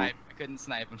couldn't Hmm. snipe. I couldn't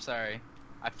snipe. I'm sorry.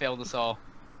 I failed us all.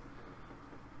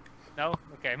 No?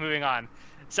 Okay, moving on.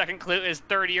 Second clue is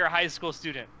 30-year high school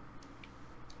student.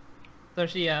 So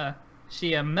she a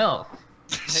MILF.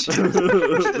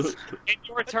 In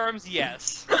your terms,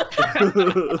 yes.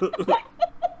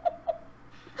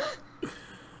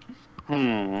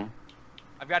 Hmm.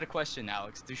 I've got a question,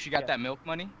 Alex. Does she got Yeah. that milk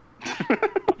money?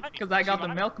 Because I got She the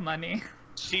might- milk money.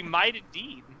 She might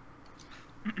indeed.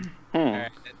 Hmm.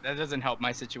 Alright, that doesn't help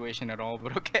my situation at all,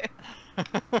 but okay.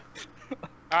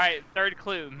 Alright, third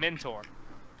clue, mentor.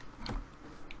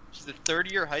 She's a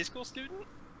third-year high school student?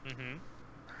 Mm-hmm.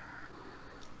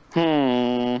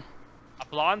 Hmm. A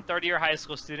blonde 30-year high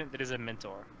school student that is a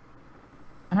mentor.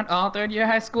 Aren't all third-year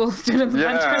high school students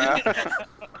Yeah. mentors?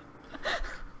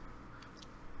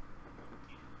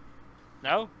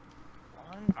 No?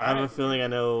 I have a Alright. feeling I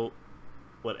know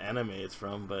what anime it's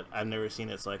from, but I've never seen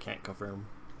it, so I can't confirm.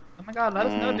 Oh my god, let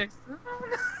us know, Mm. Dixon.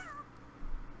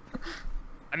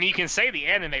 I mean, you can say the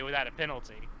anime without a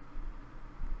penalty.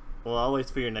 Well, I'll wait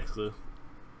for your next clue.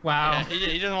 Wow. Yeah,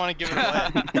 he doesn't want to give it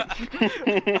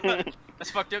away.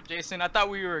 That's fucked up, Jason. I thought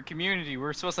we were a community. We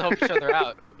were supposed to help each other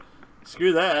out.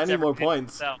 Screw that. I that's need ever more been.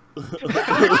 points. So, I'm so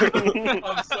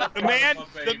the proud man,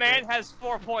 of my the man baby. has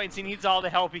 4 points. He needs all the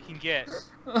help he can get.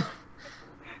 All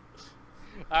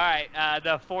right.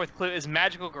 The fourth clue is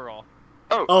magical girl.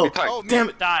 Oh, Oh, Nitai. oh, damn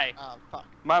it. Die. Oh, fuck.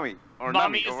 Mommy or Mommy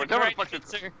Nami is or the whatever the correct fuck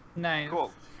it's answer. Nice.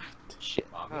 cool.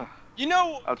 Mommy. You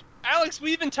know, I'll- Alex,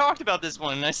 we even talked about this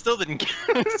one, and I still didn't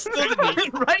still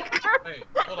didn't Riker? Wait,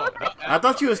 hold on. What I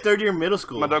thought you was third year middle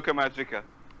school. Madoka Magica.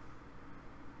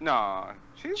 No,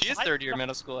 she's. She is third year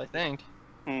middle school, I think.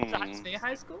 Stay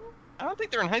high school? I don't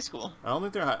think they're in high school. I don't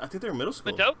think they're. I think they're middle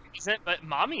school. Madoka isn't, but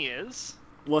Mommy is.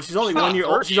 Well, she's only Huh, 1 year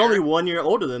old. first She's year. only 1 year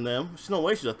older than them. There's no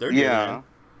way she's a third year. Yeah.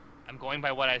 I'm going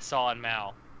by what I saw in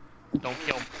Mal. Don't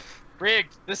kill me.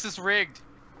 Rigged. This is rigged.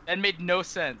 That made no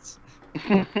sense.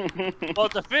 Well,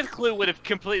 the fifth clue would have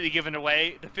completely given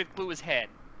away. The fifth clue was head.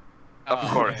 Of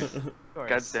Oh, course. okay. Of course.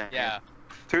 God damn. Yeah.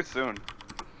 Too soon.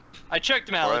 I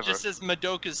checked Mal. It Forever. just says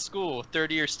Madoka's school,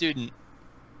 third year student.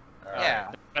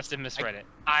 Yeah. Must have misread it.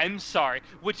 I'm sorry.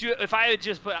 Would you, if I had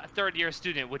just put third year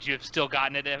student, would you have still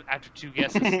gotten it after 2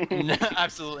 guesses? No,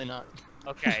 absolutely not.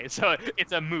 Okay, so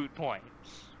it's a moot point.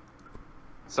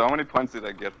 So how many points did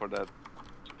I get for that?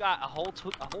 You got a whole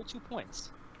 2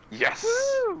 points. Yes.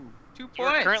 Woo! 2 You're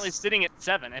points. currently sitting at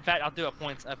 7. In fact, I'll do a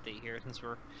points update here since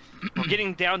we're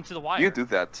getting down to the wire. You do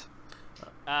that.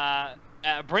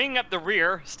 Bringing up the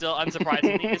rear, still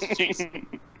unsurprisingly, is Jason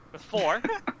with 4.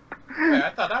 Wait, I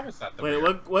thought I was at the Wait,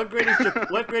 rear. what grade is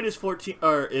what grade is 14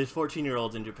 or is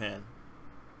 14-year-olds in Japan?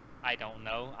 I don't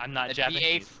know. I'm not It'd Japanese. be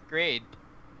 8th grade.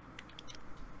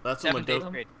 That's what 7th, 8th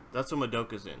Madoka. grade. That's what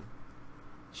Madoka's in.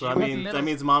 So She I was mean, middle that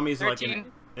means mommy's like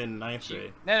 13. in 9th She,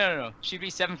 grade. no. She'd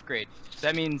be 7th grade. So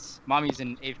that means mommy's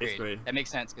in 8th grade. grade. That makes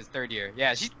sense because 3rd year.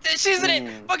 Yeah, she's in it.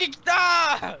 Mm. Fucking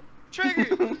trigger.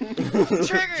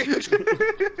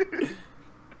 Trigger.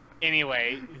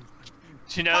 Anyway,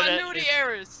 Shinoda. Continuity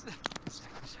errors.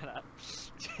 Shut up.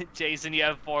 Jason, you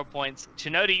have 4 points.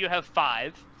 Shinoda, you have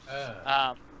 5.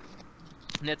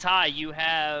 Natai, you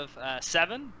have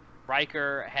 7.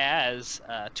 Riker has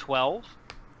 12.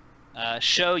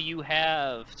 Sho, you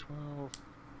have 12,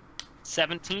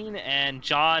 17. And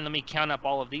John, let me count up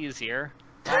all of these here.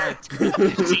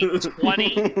 15,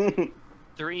 20,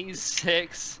 3,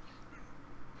 6,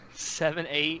 7,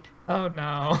 8. Oh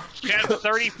no. You have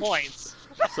 30 points.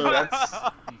 So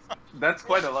That's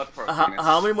quite a lot for a penis.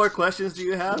 how many more questions do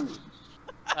you have?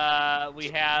 We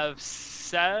have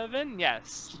 7.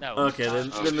 Yes. No. Okay,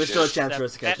 then, Oh, then there's still a shit. chance for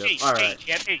us to catch up. 8, All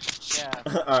right. 8. Yeah.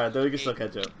 All right, then we can still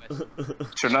catch up.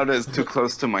 Trinata is too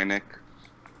close to my neck.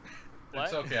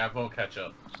 It's okay, I won't catch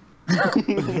up.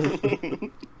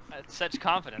 Such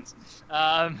confidence.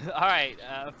 All right.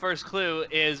 First clue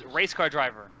is race car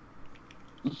driver.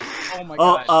 Oh my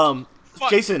god. Oh,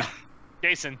 Jason,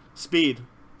 Jason. speed.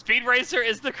 Speed Racer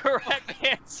is the correct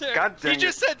answer. God He dang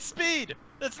just it. said Speed.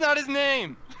 That's not his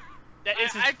name. That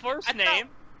is his first I name.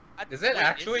 Is it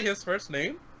actually his first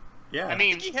name? Yeah. I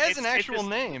mean, I think he has an actual his,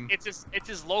 name. It's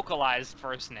his localized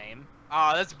first name.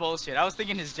 Oh, that's bullshit. I was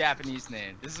thinking his Japanese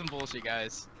name. This is some bullshit,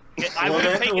 guys. I Well, would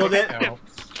have then- taken well, it then-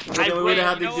 if Well, then we would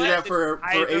have had to do that for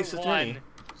either Ace one. Attorney.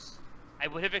 I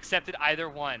would have accepted either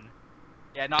one.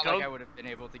 Yeah, not Go- like I would have been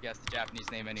able to guess the Japanese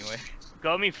name anyway.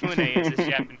 Go Mifune is his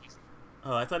Japanese.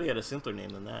 Oh, I thought he had a simpler name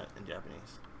than that in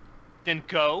Japanese. Then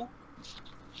Go.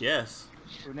 Yes.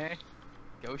 Fune?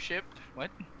 Go ship?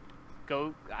 What?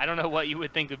 Go. I don't know what you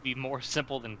would think would be more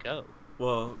simple than Go.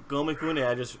 Well, Gomifune,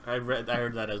 I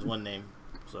heard that as one name.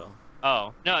 So.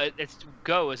 Oh no, it's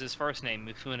Go is his first name.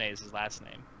 Mifune is his last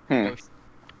name. Hmm.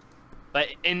 But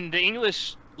in the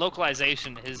English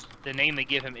localization, the name they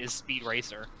give him is Speed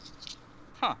Racer.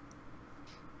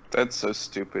 That's so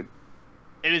stupid.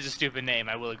 It is a stupid name,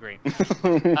 I will agree.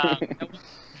 Yeah,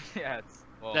 it's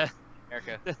well, The-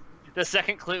 America. The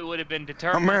second clue would have been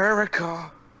determined.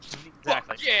 America.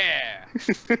 Exactly. Yeah.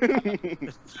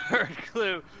 Third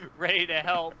clue, ready to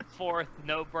help. Fourth,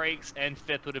 no brakes, and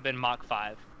fifth would have been Mach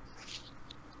 5.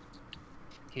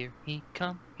 Here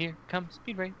comes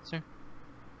Speed Racer.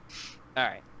 All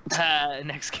right.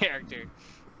 Next character.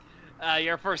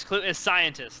 Your first clue is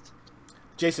scientist.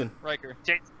 Jason, Riker.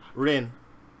 Rin.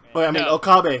 Oh, I mean No.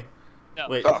 Okabe. No.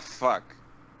 Wait. Oh fuck.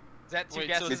 Is that two Wait,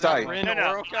 guesses? so it's Nitai. not Rin No,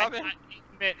 no. or Okabe?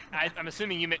 I'm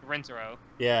assuming you meant Rintaro.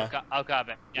 Yeah. Okabe.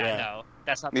 Yeah, Yeah. no.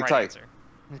 That's not the right Nitai. answer.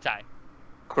 Nitai.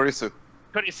 Kurisu.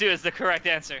 Kurisu is the correct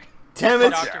answer. Damn The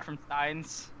it. doctor from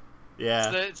Steins.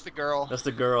 Yeah. It's the girl. That's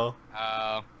the girl.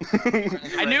 I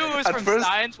knew it was At from first-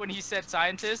 Steins when he said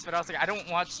scientist, but I was like, I don't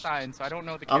watch Steins, so I don't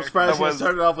know the I'm character. surprised That he was-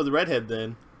 started off with redhead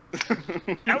then.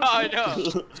 I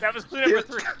know. That was clue number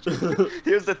 3.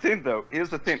 Here's the thing, though. Here's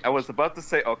the thing. I was about to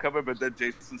say Okabe, but then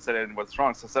Jason said it and was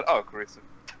wrong, so I said, oh, Kurisu.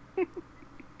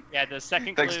 Yeah, the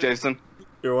second Thanks, clue. Jason.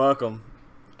 You're welcome,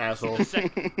 asshole. The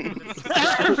second.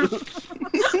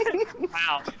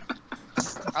 Wow.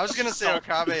 I was gonna say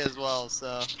Okabe as well,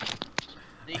 so.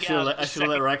 I should have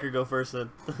let Riker go first then.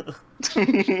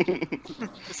 The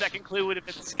second clue would have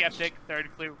been skeptic. Third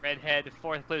clue, redhead.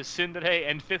 Fourth clue, tsundere,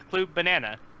 and fifth clue,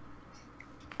 banana.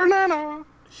 Banana.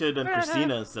 Should have done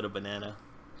Christina instead of banana.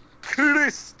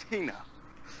 Christina.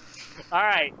 All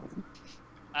right.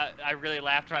 I really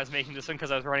laughed when I was making this one because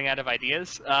I was running out of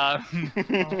ideas.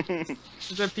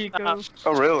 Is it Pico?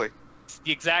 Oh, really?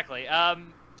 Exactly.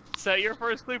 So your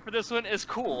first clue for this one is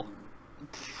cool.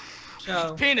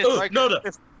 Show. Penis. Oh, Riker.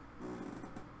 Noda.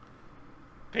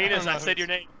 Penis. know I said who's- your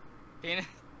name. Penis.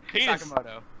 Penis.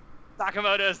 Sakamoto.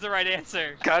 Sakamoto is the right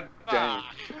answer. God dang.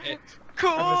 Ah.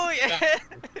 Cool. Yeah.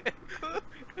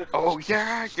 Oh,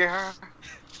 yeah, yeah.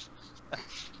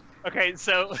 Okay,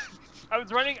 so I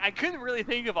was running. I couldn't really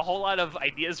think of a whole lot of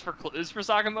ideas for clues for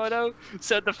Sakamoto.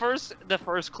 So the first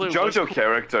clue. was JoJo cool.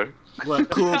 character. What?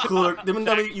 Cool, cooler.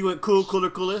 You went cool, cooler,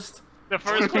 coolest? The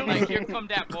first clue. Like, here come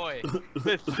that boy. No,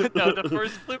 the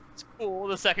first clue was cool.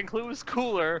 The second clue was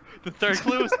cooler. The third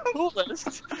clue was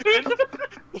coolest. And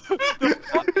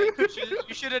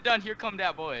You should have done here come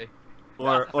that boy.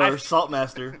 Or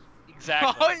Saltmaster.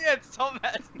 exactly. Oh yeah, it's so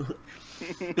bad.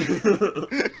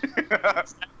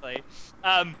 Exactly.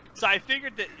 So I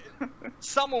figured that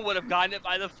someone would have gotten it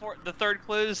by the third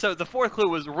clue. So the fourth clue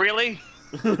was really.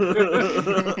 The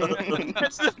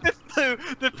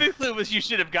fifth clue was you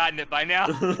should have gotten it by now.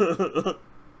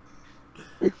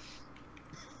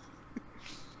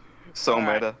 So All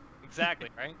right. meta. Exactly,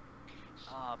 right?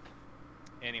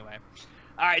 Anyway.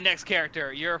 Alright, next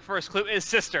character. Your first clue is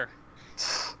sister.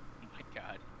 Oh my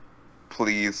god.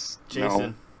 Please.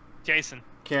 Jason. Jason.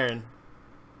 Karen.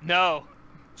 No.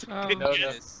 Oh, Good No,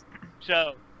 guess. this.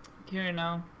 Joe. here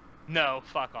now. No,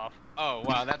 fuck off. Oh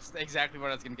wow, that's exactly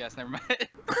what I was gonna guess. Never mind.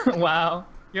 Wow.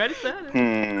 You already said it.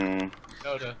 Hmm.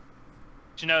 Noda.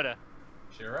 Shinoda.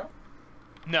 Shiro?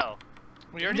 No.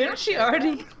 We already Didn't she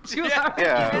already? She was Yeah. already.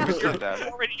 Yeah, we said There's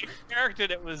that. already a character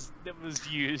that was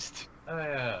used. Oh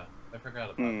yeah, I forgot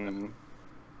about that. Hmm.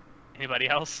 Anybody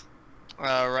else?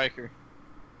 Riker.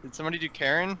 Did somebody do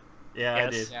Karen? Yeah, Yes. I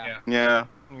did. Yeah.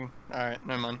 Yeah. Alright,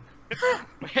 never mind.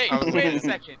 Wait, wait a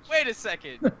second. Wait a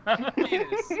second.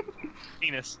 Penis.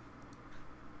 Penis.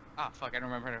 Ah, fuck, I don't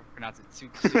remember how to pronounce it.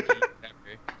 Suki,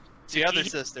 whatever. The other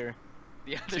sister.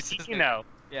 The other sister. No.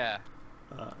 Yeah.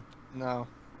 No.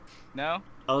 No?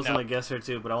 I was No. gonna guess her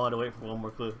too, but I wanted to wait for one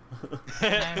more clue.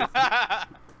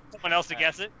 Someone else to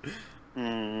guess it?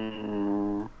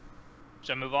 Hmm.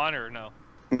 Should I move on or no?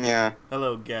 Yeah.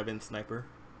 Hello, Gavin Sniper.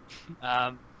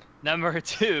 Number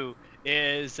 2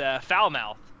 is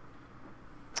Foulmouth.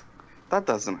 That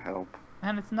doesn't help.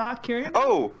 And it's not Kieran.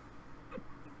 Oh!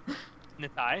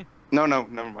 Natai. No,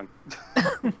 never mind.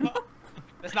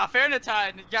 That's not fair,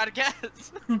 Natai. You gotta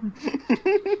guess.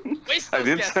 Waste I those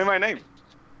didn't guesses. say my name.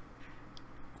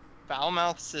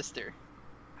 Foulmouth sister.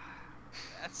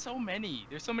 That's so many.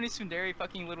 There's so many tsundere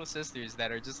fucking little sisters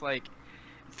that are just like,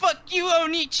 fuck you,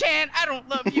 Oni-chan. I don't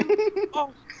love you.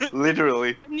 Oh,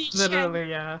 Literally. Oni-chan. Literally,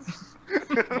 yeah.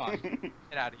 Come on,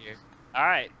 get out of here.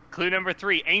 Alright, clue number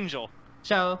 3, Angel.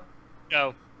 Show.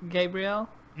 No. Gabriel.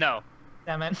 No.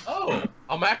 Damn it. Oh,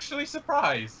 I'm actually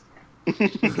surprised.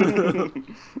 It's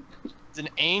an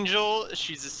angel,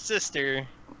 she's a sister,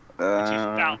 And she's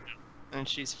Foulmouth. and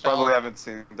she's Probably Foulmouth. haven't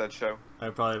seen that show. I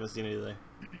probably haven't seen it either.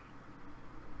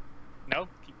 No?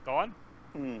 Keep going?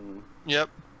 Hmm. Yep.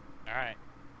 Alright.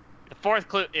 The fourth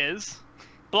clue is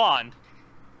blonde.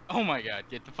 Oh my god,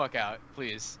 get the fuck out,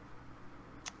 please.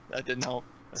 That didn't help.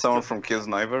 Someone from Kiss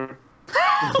Niver.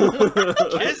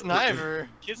 Kiss Niver.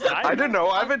 Kids I don't know.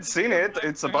 I haven't seen it.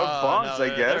 It's about bonds, no, I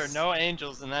there are guess. no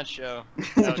angels in that show.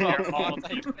 No, they're all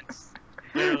demons.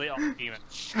 Literally all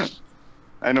demons.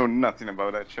 I know nothing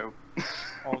about that show.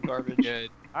 All garbage. Good.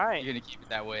 Alright. You're gonna keep it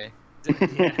that way.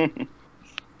 Yeah.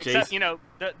 Except, Jason. you know,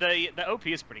 the OP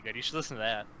is pretty good. You should listen to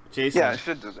that. Jason. Yeah, I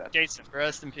should do that. Jason.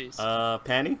 Rest in peace.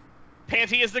 Panty?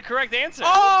 Panty is the correct answer.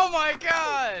 Oh my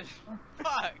god!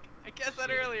 Fuck! I guessed that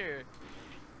earlier.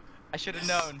 I should have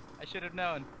known. I should have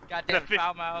known. Goddamn The fifth-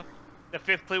 foul mouth. The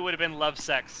fifth clue would have been love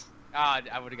sex. Ah,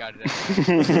 I would have got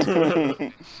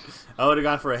it. I would have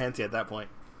gone for a henty at that point.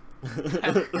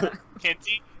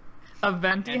 Hinty. A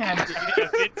venti henty.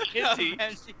 Hinty.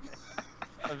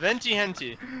 A Venti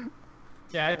Henti.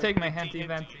 Yeah, I take my henty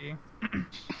venti.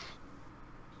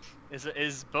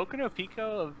 Is Boku no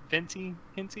Pico a venti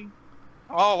hinty?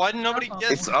 Oh, why didn't nobody Oh.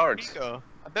 guess It's art. Pico?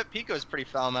 I bet Pico's pretty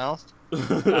foul-mouthed.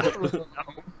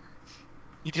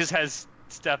 He just has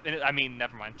stuff in it. I mean,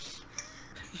 never mind.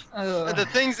 The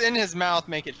things in his mouth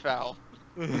make it foul.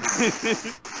 I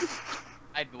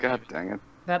believe God it. dang it.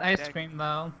 That ice cream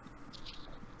though,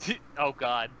 Oh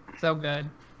God. so good.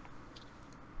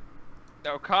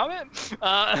 No comment.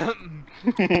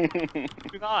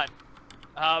 Moving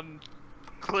on.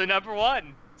 Clue number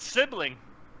 1. Sibling.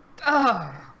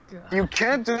 Oh god. You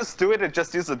can't just do it and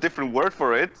just use a different word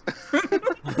for it.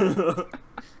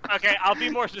 Okay, I'll be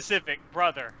more specific.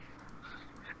 Brother.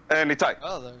 Nitai.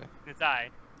 Oh, there. It's I.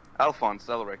 Alphonse,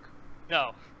 Elric.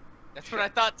 No. That's what I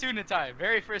thought too, Natai.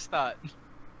 Very first thought.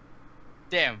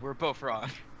 Damn, we're both wrong.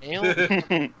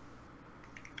 Alien?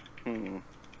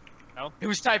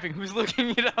 Who's typing? Who's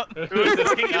looking it up? Who is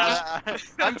looking up?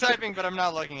 I'm typing, but I'm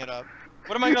not looking it up.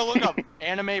 What am I gonna look up?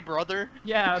 Anime brother?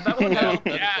 Yeah, that would help.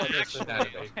 Yeah, That's actually. anime.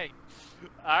 Hey,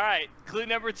 All right. Clue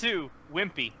number 2.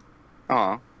 Wimpy.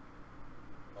 Aw.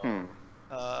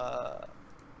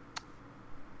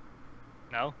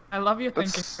 No. I love your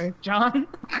thinking, That's- face, John.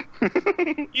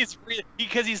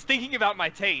 Because he's thinking about my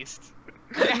taste.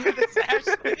 that's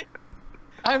actually.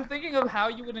 I'm thinking of how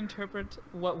you would interpret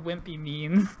what wimpy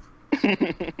means.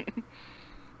 Wimpy.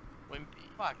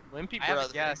 Fuck. Wimpy I have brother.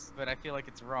 a guess, but I feel like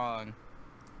it's wrong.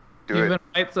 Do You've it.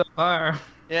 been right so far.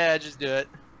 Yeah, just do it.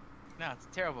 No, it's a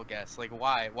terrible guess. Like,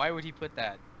 why? Why would he put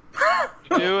that?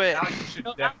 Do it. Alex, you should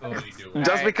definitely do it. Just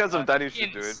Alright, because of that, you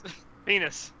should do penis. it.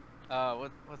 Penis.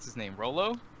 What's his name?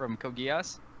 Rolo from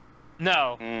Kogias?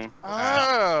 No.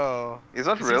 Oh. He's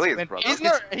not 'Cause really he's his wimpy. brother.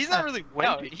 He's not really No,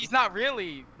 wimpy. he's not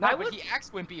really. Why No, but would- he acts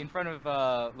wimpy in front of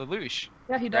Lelouch.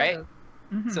 Yeah, he does. Right?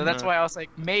 Mhm. So that's why I was like,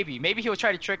 maybe he'll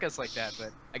try to trick us like that.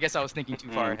 But I guess I was thinking too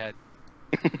far ahead.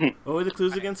 What were the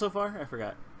clues again so far? I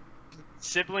forgot.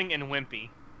 Sibling and wimpy.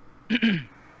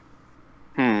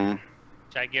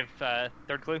 Should I give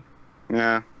third clue?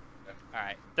 Yeah. All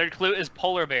right. Third clue is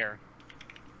polar bear.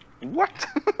 What?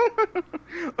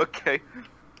 Okay.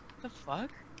 What the fuck?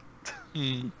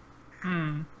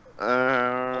 Hmm.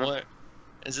 What?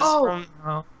 Is this Oh. from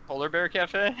Oh. Polar Bear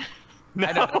Cafe? I know.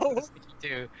 That's what I was thinking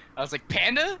too. I was like,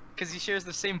 Panda, because he shares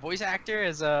the same voice actor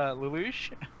as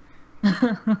Lelouch.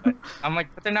 I'm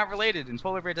like, but they're not related, and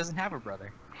Polar Bear doesn't have a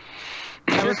brother.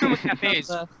 Shirokuma Cafe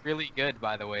is really good,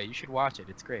 by the way. You should watch it.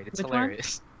 It's great. It's Which one?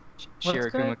 hilarious. What's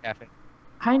Shirokuma good? Cafe.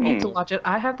 I need to Hmm. watch it.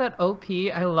 I have that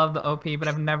OP. I love the OP, but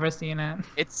I've never seen it.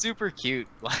 It's super cute.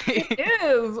 Like It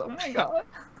is. Oh my god.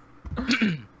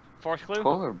 Fourth clue.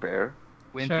 Polar bear.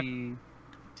 wimpy.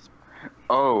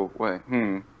 Oh, wait.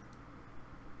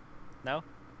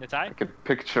 It's I. I could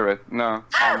picture it. No,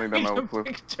 I only don't I know can clue.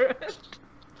 picture it.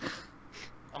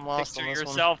 I'm lost Picture on this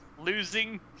yourself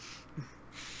losing.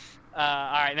 All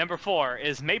right. Number 4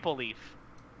 is maple leaf.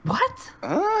 What?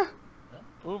 Huh? one.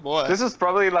 Oh boy. This is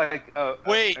probably like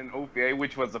Wait. an OVA,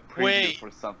 which was a preview Wait.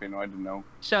 for something. I don't know.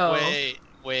 Show. Wait.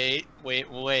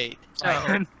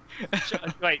 Show.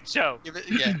 Wait, show. Give it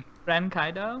again. Ren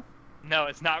Kaido? No,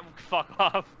 it's not. Fuck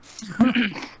off.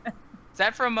 Is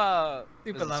that from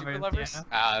Super was it Lovers,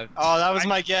 Oh, that was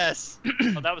my guess.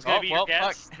 Oh, that was gonna Oh, be well, your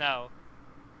guess. No,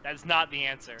 that's not the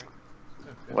answer.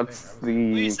 What's the?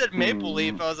 When you said Maple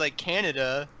Leaf, I was like,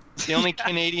 Canada. The only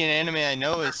Canadian anime I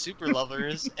know is Super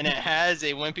Lovers, and it has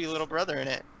a wimpy little brother in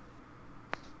it.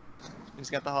 He's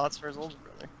got the hots for his older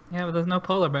brother. Yeah, but there's no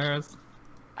polar bears.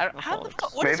 How the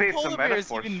fuck? What Maybe does it's a polar bears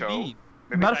metaphor even show. mean?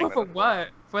 Maybe Metaphor it's a for what?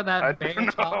 For I that bear don't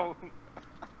talk? know.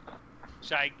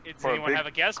 Should I? Does For a anyone big have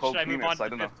a guess? Or cold should I move penis, on to I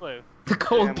the don't fifth clue? The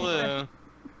cold Yeah, blue.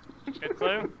 Blue. Fifth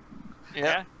clue.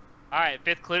 Yeah. All right,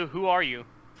 fifth clue. Who are you?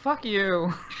 Fuck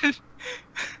you.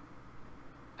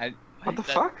 What the That-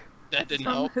 fuck? That didn't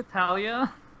From help.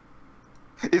 Italia?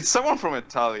 It's someone from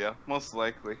Italia, most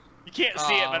likely. You can't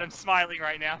see it, Aw. but I'm smiling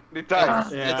right now. Italia.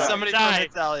 Yeah. It's somebody Die. from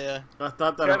Italia. I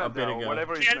thought that a bit Canada, ago.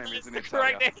 whatever his Canada name is is in the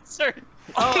Italia. correct answer.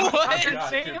 Oh, What? their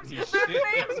God, names? dude, Their you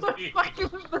names are shit. fucking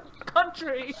the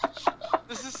country.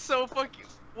 This is so fucking.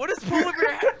 What is polar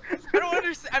bear? I don't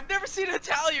understand. I've never seen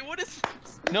Italian. What is?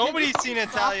 Nobody's seen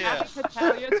Stop Italia. adding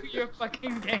Italia to your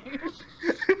fucking game.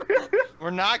 We're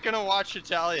not gonna watch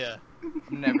Italia.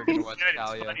 I'm never gonna watch Good, it's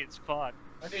Italia. funny. It's fun.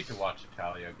 I need to watch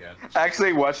Italia again. I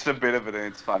actually watched a bit of it and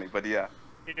it's funny, but yeah.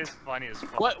 It is funny as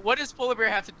fuck. What does polar bear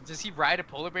have to? Does he ride a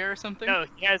polar bear or something? No,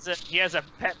 he has a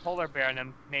pet polar bear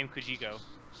named Kujiko.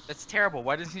 That's terrible.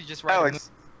 Why doesn't he just ride? Alex,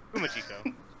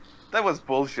 Kumajiko. that was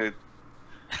bullshit.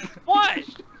 What?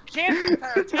 Can't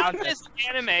compare this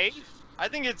anime. I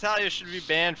think Italia should be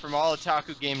banned from all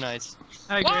otaku game nights.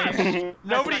 I agree.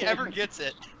 Nobody That's ever right. gets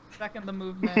it. Second the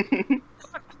movement.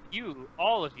 You,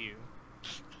 all of you.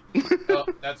 Well,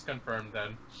 that's confirmed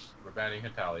then. We're banning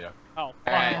Italia. Oh,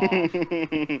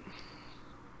 Alright.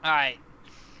 Alright.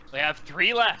 We have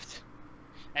 3 left.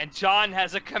 And John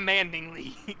has a commanding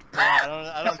lead.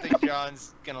 Yeah, I don't think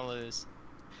John's gonna lose.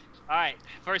 Alright,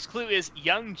 first clue is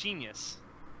young genius.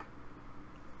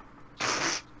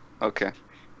 Okay.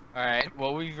 All right.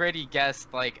 Well, we've already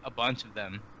guessed like a bunch of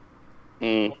them.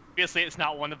 Obviously, it's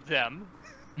not one of them.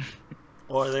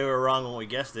 Or they were wrong when we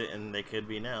guessed it, and they could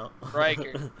be now.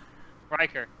 Riker.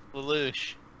 Riker.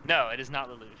 Lelouch. No, it is not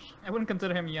Lelouch. I wouldn't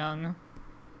consider him young.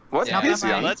 What? Yeah. He's Not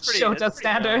by young. That's pretty- Shota that's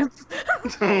pretty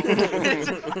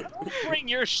standards. Bring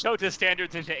your Shota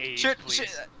standards into age, Should,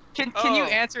 please. can you Oh.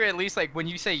 answer at least like when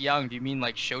you say young? Do you mean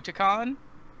like Shotokan?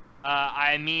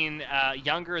 I mean,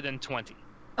 younger than 20.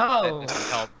 Oh. That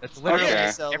doesn't help. That's literally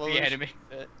Okay. So every Lelouch-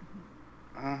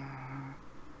 anime.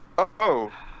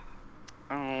 Oh.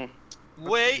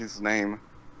 Wait. His name.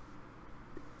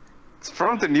 It's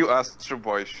from the new Astro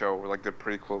Boy show, like the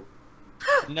prequel.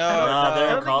 No, No, they're,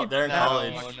 don't in col- think they're in no,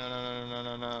 college.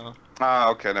 no. Ah,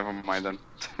 okay, never mind then.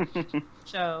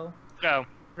 Show. Go.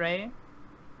 Ray.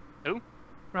 Who?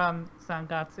 From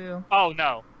Sangatsu. Oh,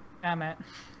 no. Damn it.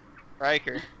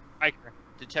 Riker. Riker.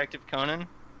 Detective Conan.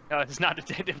 No, it's not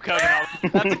Detective Conan.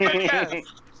 That's a good guess.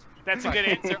 That's a good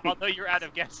answer, although you're out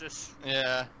of guesses.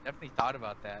 Yeah. Definitely thought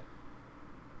about that.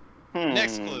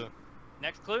 Next clue.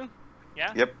 Next clue?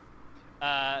 Yeah?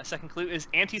 Yep. Second clue is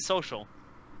antisocial.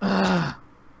 Ugh.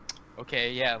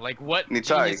 Okay, yeah. Like what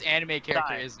Nitai. genius anime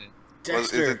character Nitai. isn't? Is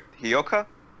Dexter. it Hyoka?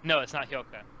 No, it's not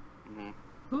Hyoka.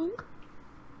 Who?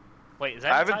 Wait, is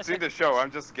that I haven't Nitai? seen the show.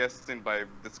 I'm just guessing by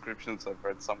descriptions I've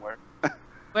read somewhere.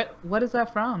 What is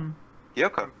that from?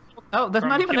 Hyoka. Oh, that's From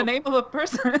not even the Kyo- name of a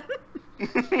person.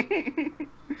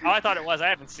 Oh, I thought it was. I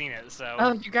haven't seen it, so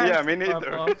Oh, you guys. Yeah, me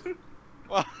neither. horrible.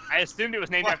 Well, I assumed it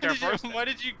was named after a person. why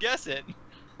did you guess it?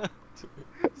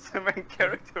 It's the main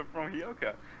character from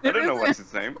Hyoka. I don't know what's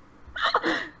his name.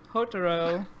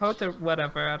 Hotaro.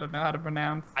 Whatever. I don't know how to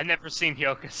pronounce. I've never seen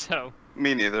Hyoka, so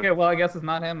Me neither. Okay, well, I guess it's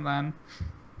not him then.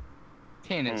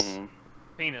 Penis. Hmm.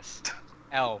 penis.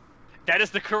 L. That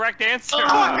is the correct answer. Fuck!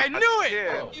 I knew it.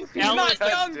 Yeah. He's L not is-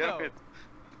 young Damn though. it.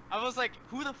 I was like,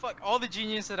 who the fuck? All the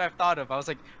genius that I've thought of, I was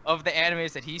like, of the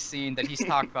animes that he's seen, that he's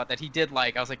talked about, that he did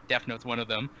like, I was like, Death Note's one of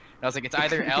them. And I was like, it's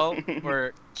either L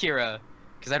or Kira,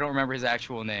 because I don't remember his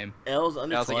actual name. L's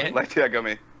under I was like, 20. Like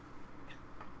Yagami.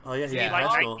 Oh yeah, he's Yeah. in Like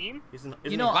high school. 19? He's in, You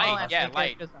isn't know, he? all Light, anime yeah,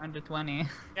 light. characters are under 20.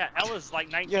 Yeah, Elle is like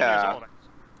 19 Yeah. years old.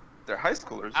 They're high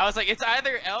schoolers. I was like, it's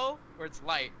either L or it's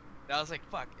Light. And I was like,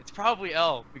 fuck, it's probably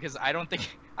L, because I don't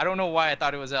know why I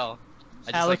thought it was L.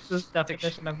 I just Alex's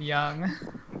definition of young.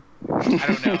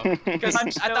 I don't know. Because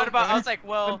Hunched I thought about, I over was like,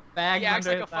 well, with bags he acts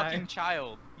under like a his fucking eye.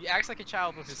 child. He acts like a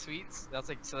child with his sweets. That's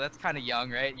like, so that's kind of young,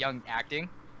 right? Young acting.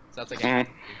 So that's like, Mm.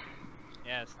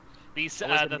 Yes. These, I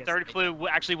was gonna the guess third Light. clue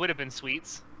actually would have been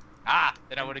sweets.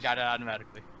 then I would have got it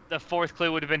automatically. The fourth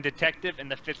clue would have been detective, and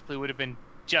the fifth clue would have been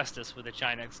justice with a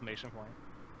China exclamation point.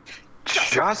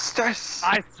 Justice.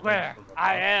 I swear,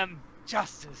 I am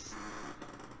justice.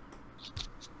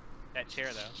 That chair,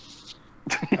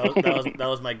 though. That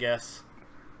was my guess.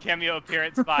 Cameo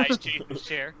appearance by Jason's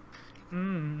chair.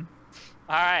 Hmm.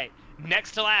 All right,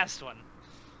 next to last one.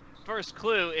 First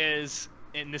clue is,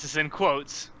 and this is in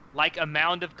quotes, like a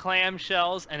mound of clam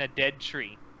shells and a dead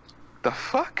tree. The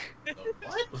fuck?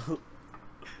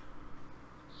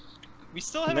 We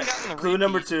still haven't gotten the Clue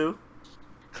number repeat. 2.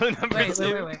 Clue number Wait,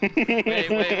 two. wait.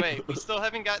 Wait. We still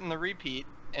haven't gotten the repeat.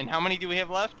 And how many do we have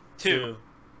left? Two,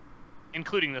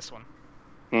 including this one.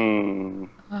 Hmm.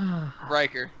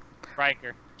 Riker.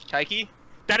 Riker. Kaiki?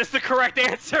 That is the correct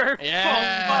answer.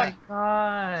 Yeah. Oh my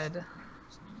god.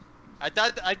 I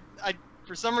thought I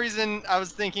for some reason I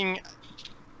was thinking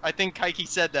I think Kaiki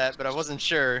said that, but I wasn't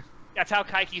sure. That's how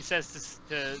Kaiki says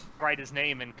to write his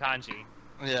name in kanji.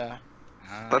 Yeah.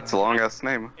 That's a long ass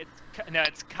name.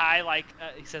 It's Kai like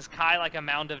he says Kai like a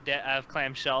mound of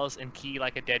clam shells and Ki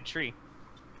like a dead tree.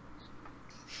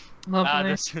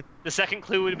 Lovely. The second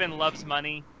clue would have been loves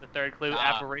money. The third clue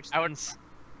aberrations. I would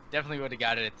definitely would have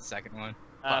got it at the second one.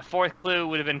 Fourth clue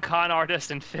would have been con artist,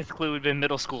 and fifth clue would have been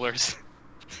middle schoolers.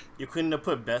 You couldn't have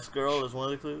put best girl as one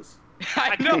of the clues?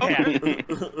 I know. could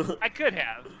have. I could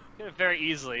have very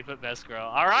easily put best girl.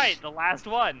 All right, the last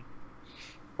one.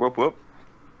 Whoop whoop.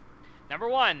 Number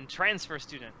 1, transfer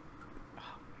student.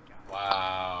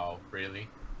 Wow, really?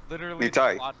 Literally,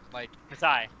 Nitai. a lot, like,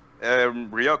 Katai.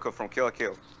 Ryoko from Kill la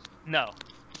Kill. No.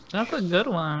 That's a good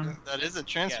one. That is a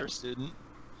transfer Yeah. student.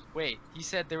 wait, he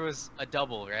said there was a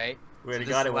double, right? We already So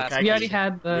this got is it with last- Kaiki. We already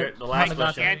had the, The last Monogatari.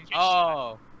 question. And Kiss,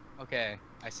 Oh, okay,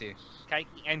 I see. Kaiki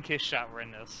and Kiss Shot were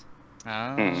in this. Oh.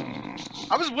 Hmm.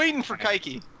 I was waiting for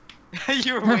Kaiki.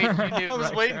 You were waiting. You knew. I was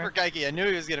Right waiting there. for Kaiki. I knew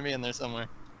he was gonna be in there somewhere.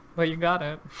 Well, you got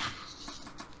it.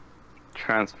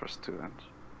 Transfer student.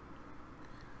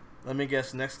 Let me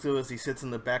guess. Next clue is he sits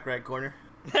in the back right corner.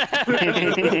 No,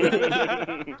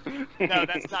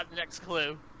 that's not the next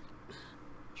clue.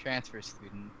 Transfer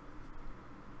student.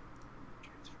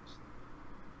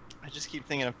 I just keep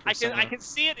thinking of I Persona. can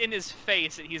see it in his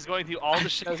face that he's going through all the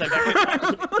shows I've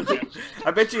ever watched.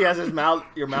 I bet you he has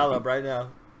your mouth up right now.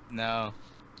 No.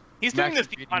 He's I'm doing this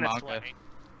actually the reading honest manga. way.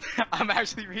 I'm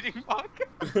actually reading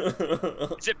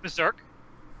manga. Is it Berserk?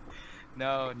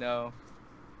 No.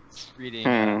 Just reading.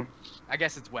 I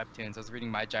guess it's webtoons. I was reading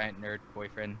My Giant Nerd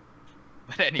Boyfriend.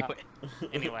 But anyway.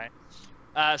 Anyway.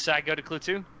 So I go to clue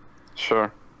 2?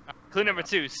 Sure. Clue number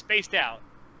 2, spaced out.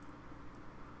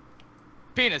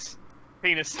 Penis.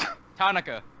 Penis.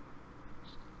 Tanaka.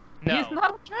 No. He's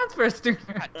not a transfer student.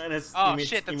 And it's, Oh, you mean,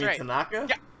 shit, that's you mean right. Tanaka?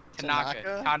 Yeah.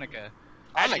 Tanaka.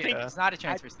 I Tanaka? think it's not a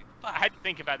transfer student. I had to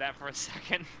think about that for a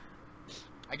second.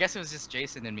 I guess it was just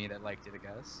Jason and me that liked it, I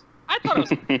guess. I thought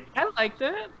it was. I liked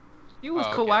it. He was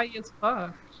Oh, okay. kawaii as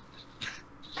fuck.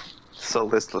 So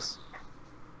listless.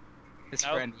 His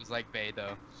Nope. friend was like Bay,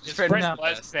 though. His friend friend was the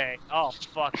was best. Faye. Oh,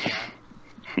 fuck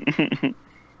yeah. He's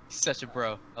such a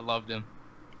bro. I loved him.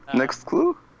 Next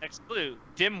clue? Next clue,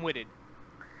 dim-witted.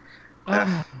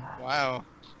 Ugh, Wow.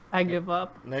 I give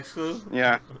up. Next clue?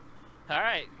 Yeah. All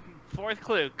right. 4th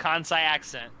clue, Kansai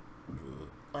accent.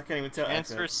 I can't even tell.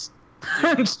 Transfer.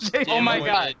 accents. Jake- Oh my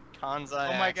god.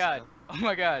 Kanzai Oh my god. accent. Oh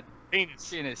my god. Penis.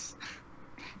 Penis.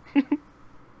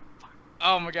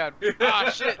 Oh my god. Ah,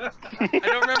 shit. I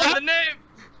don't remember the name.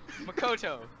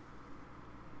 Makoto.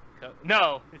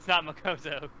 No, it's not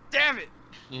Makoto. Damn it.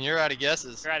 And you're out of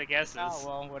guesses. You're out of guesses. Oh,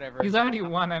 well, whatever. He's already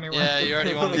won anyway. Yeah, you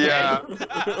already won the Yeah.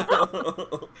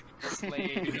 game. He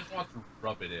Slade. just wants to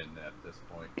rub it in at this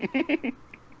point.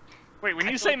 Wait, when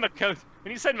I you say Makoto,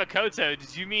 when you said Makoto,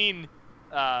 did you mean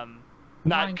not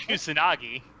Mine.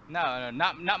 Kusanagi? No,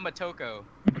 not Matoko.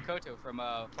 Makoto from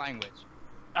Flying Witch.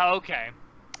 Oh, okay.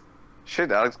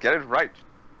 Shit, Alex, get it right.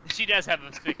 She does have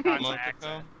a thick Kansai Motoko.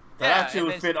 accent. That Yeah, actually and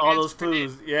would then fit she all those transferred it.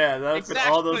 clues. Yeah, that would fit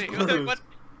all those Exactly. clues.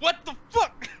 What the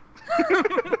fuck?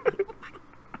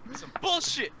 Some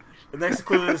bullshit. The next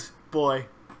clue is boy.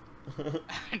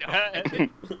 I know.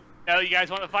 Oh, you guys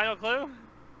want the final clue?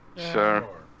 Sure.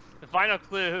 The final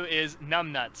clue is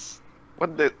numbnuts. What?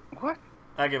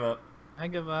 I give up. I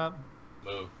give up.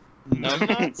 Move.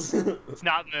 Numbnuts? It's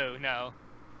not Moo, no.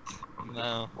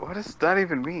 No. What does that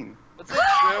even mean? What's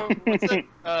that show? What's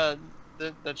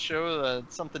that? That show?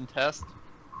 Something test.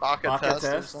 Baka Baka test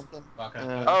or Test? something. Fuck Yeah.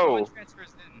 No Oh, one transfers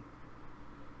in.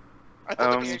 I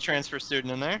thought there was a Um, transfer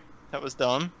student in there. That was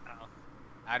dumb.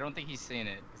 I don't think he's seen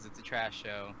it because it's a trash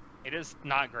show. It is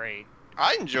not great.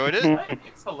 I enjoyed it.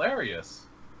 It's hilarious.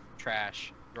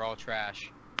 Trash. You're all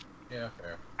trash. Yeah,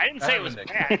 fair. I didn't say it was Nick.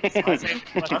 bad. I said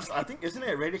it wasn't- I think isn't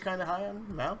it rated kind of high on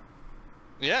now?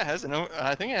 Yeah, it has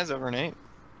I think it has over an 8.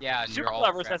 Yeah, and Super you're all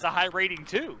Lovers trash. has a high rating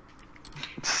too.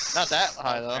 Not that All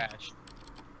high though. trash.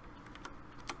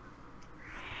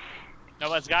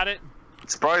 Nobody's got it?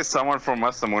 It's probably someone from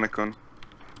Masamune-kun.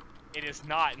 It is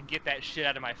not, and get that shit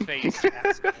out of my face. you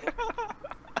asshole.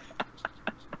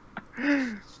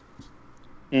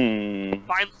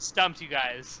 Finally stumped you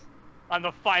guys. On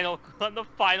the final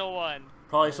one.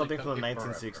 Probably Only something from the cookie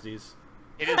forever. 1960s.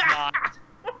 It is not.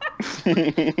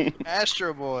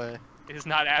 Astro Boy. It is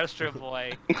not Astro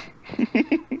Boy.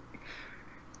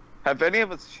 Have any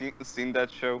of us seen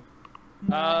that show?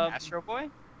 Astro Boy?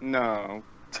 No.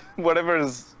 Whatever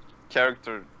his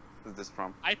character is this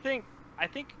from? I think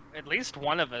at least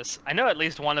one of us. I know at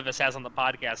least one of us has on the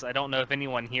podcast. I don't know if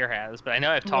anyone here has, but I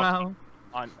know I've talked Wow.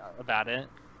 on about it.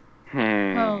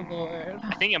 Oh lord.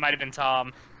 I think it might have been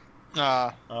Tom.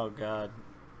 Oh god.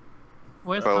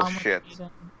 Where's Oh, Tom? shit.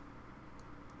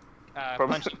 Probably-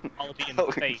 Punched Wallaby in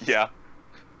the face. Yeah.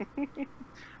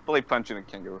 Probably punching a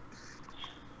kangaroo.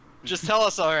 Just tell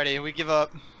us already. We give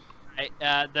up.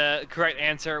 The correct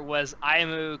answer was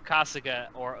Aimu Kasuga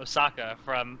or Osaka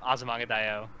from Azumanga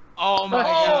Daioh. Oh my Oh!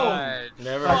 god.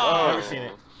 Never, Oh. never seen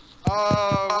it.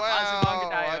 Oh Azumanga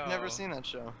wow! Daioh. I've never seen that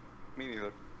show. Me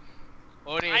neither.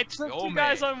 Ore I took you Yome.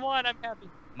 guys on one. I'm happy.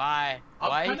 My I'm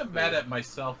wife. kind of mad at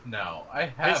myself now. I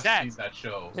Who's have that? seen that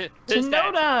show. Who's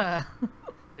that? Shinoda.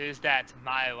 Who's that?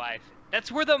 My wife.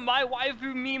 That's where the my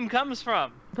waifu meme comes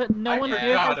from. But no I one here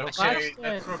forgot, has okay? watched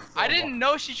That it. took so I didn't long.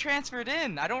 know she transferred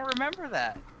in. I don't remember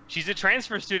that. She's a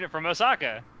transfer student from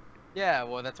Osaka. Yeah,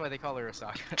 well, that's why they call her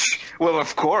Osaka. Well,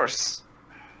 of course.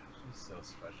 She's so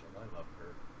special. I love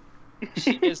her.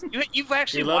 She is. You've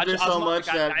actually You loved watched her so Azumanga much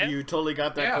that Daioh? you totally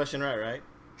got that Yeah. question right?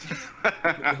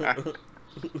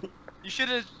 You should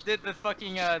have did the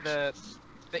fucking the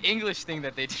English thing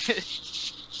that they did.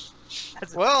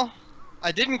 Well,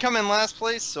 I didn't come in last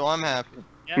place, so I'm happy.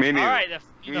 Yeah. Me neither. All right, Me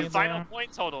the neither. final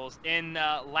point totals. In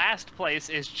last place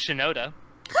is Shinoda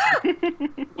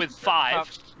with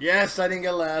 5. Yes, I didn't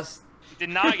get last. Did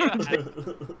not get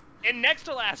that. And next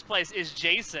to last place is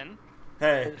Jason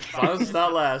Hey, as long as it's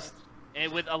not last.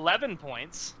 and with 11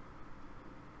 points.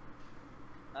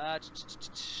 Let's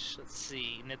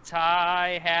see.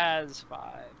 Natai has 5,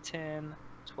 10,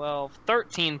 12,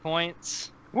 13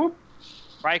 points. Whoop.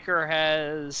 Riker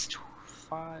has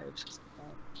 5,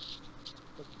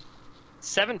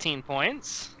 17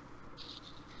 points.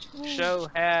 Show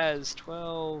has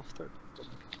 12, 13.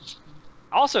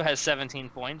 Also has 17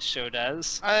 points. Show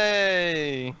does.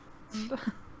 Hey.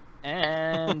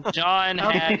 And John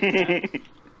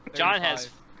has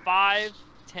 5,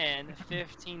 10,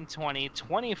 15, 20,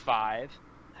 25,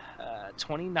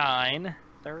 29,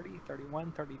 30,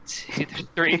 31, 32,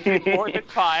 33, 34,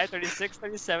 35, 36,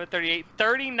 37, 38,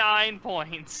 39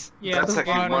 points. Yeah, That's this a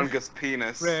one was humongous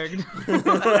penis. rigged.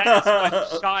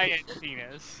 That's a giant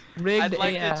penis. Rigged I'd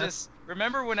like AF. to just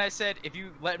remember when I said if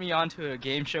you let me onto a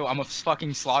game show, I'm gonna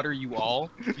fucking slaughter you all.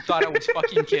 You thought I was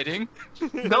fucking kidding?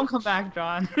 Don't come back,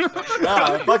 John.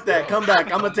 Nah, fuck that. Come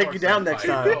back. I'm gonna take you down next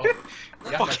time.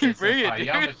 Fucking bring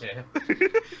it,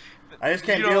 dude. I just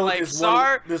can't You know, deal like, with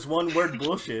Sar- this one word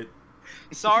bullshit.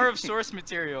 Sar of source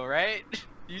material, right?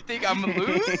 You think I'm gonna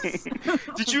lose?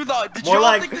 Did you More all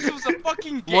like- think this was a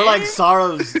fucking game? More like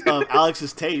Sarah's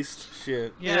Alex's taste.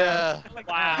 Shit. Yeah.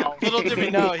 Wow. Little did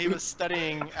we know he was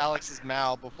studying Alex's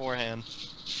Mal beforehand.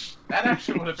 That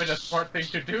actually would have been a smart thing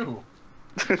to do.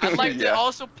 I'd like to Yeah.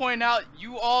 also point out,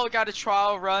 you all got a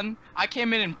trial run. I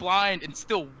came in blind and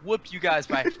still whooped you guys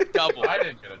by double. I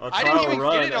didn't get it. A I didn't trial even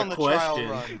run, get it on a the question.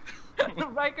 trial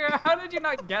run. Riker, how did you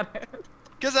not get it?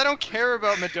 Because I don't care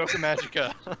about Madoka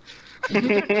Magica.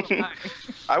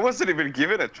 I wasn't even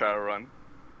given a trial run.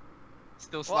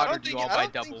 Still Well, I slaughtered don't, you think, all I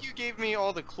by don't double. think you gave me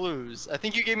all the clues. I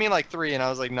think you gave me like 3, and I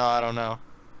was like, no, I don't know.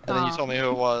 And then you Aw. told me who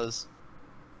it was.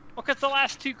 Well, because the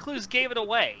last 2 clues gave it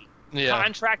away. Yeah.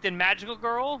 Contract and Magical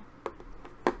Girl.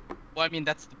 Well, I mean,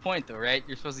 that's the point, though, right?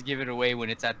 You're supposed to give it away when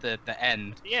it's at the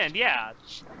end. The end, yeah.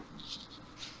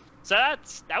 So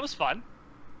that was fun.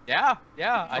 Yeah,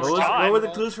 yeah. I What were the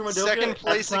clues for Madoka? Second At the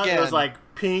place time, again. It was like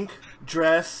pink,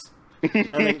 dress, and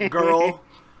then girl,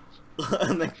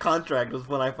 and then contract was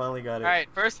when I finally got it. All right.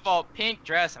 First of all, pink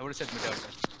dress. I would have said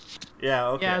Madoka. Yeah,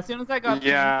 okay. Yeah, as soon as I got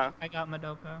Yeah. pink, I got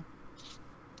Madoka.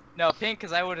 No, pink,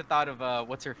 because I would have thought of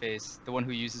what's her face, the one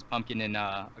who uses pumpkin in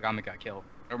Agami Got Killed.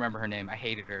 I don't remember her name. I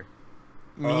hated her.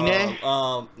 Mine?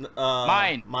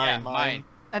 Mine. Mine. Yeah, mine.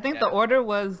 I think Yeah. the order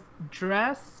was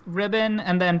dress, ribbon,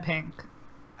 and then pink.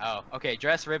 Oh, okay.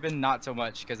 Dress, ribbon, not so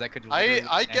much, because I could. I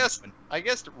literally guessed anyone. I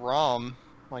guessed Rom,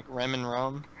 like Rem and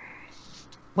Rom.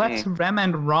 What's Rem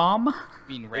and Rom? I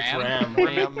mean, It's Ram.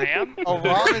 Ram. Ma'am? Oh,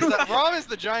 Rom is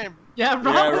the giant. Yeah, Rom.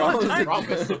 Yeah, Rom was was the- Rom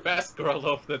is the best girl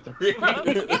of the 3. Rom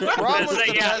was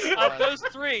the yeah, best of one. those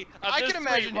 3, I can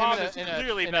imagine him Rom in a- is in a-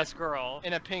 clearly in a- best girl.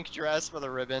 In a pink dress with a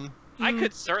ribbon. I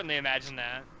could certainly imagine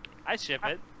that. I ship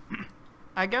it.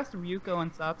 I guess Ryuko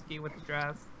and Satsuki with the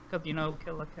dress, because you know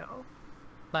Kill la Kill.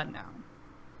 But no.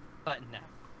 But no.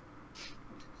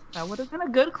 That would have been a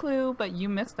good clue, but you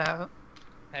missed out.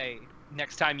 Hey,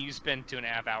 next time you spend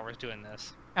 2.5 hours doing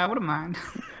this. I wouldn't mind.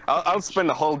 I'll spend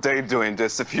the whole day doing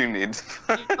this if you need.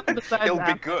 Besides It'll be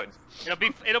that, good.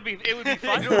 It would be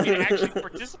fun for you to actually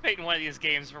participate in one of these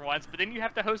games for once, but then you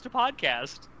have to host a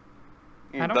podcast.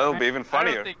 I don't That'll mind. be even I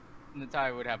funnier. don't think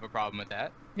Natai would have a problem with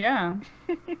that. Yeah.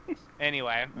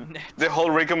 Anyway, The whole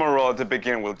rigmarole at the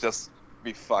beginning will just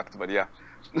be fucked, but yeah.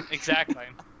 exactly.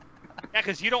 Yeah,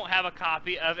 because you don't have a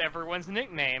copy of everyone's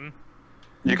nickname.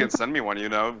 You can send me one,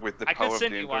 with the I power could of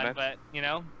send the you internet. one, but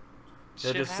They'll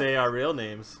shit just say our real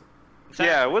names. happens.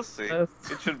 Yeah, we'll see. Yes.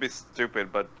 It should be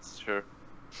stupid, but sure.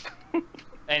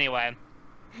 Anyway,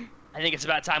 I think it's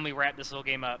about time we wrap this little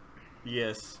game up.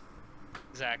 Yes.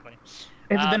 Exactly.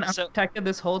 It's been So- unprotected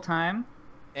this whole time.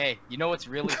 Hey, you know what's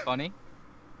really funny?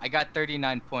 I got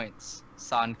 39 points.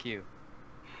 San Q.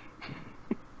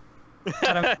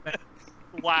 I don't-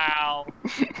 Wow.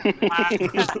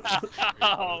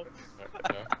 Wow.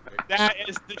 That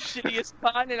is the shittiest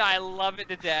pun, and I love it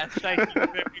to death. Thank you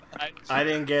very much. I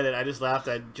didn't get it. I just laughed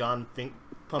at John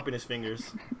pumping his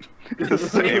fingers.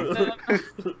 Same.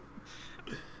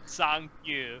 Thank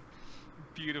you.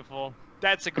 Beautiful.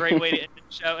 That's a great way to end the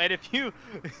show. And if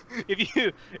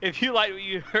you like what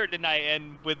you heard tonight,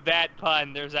 and with that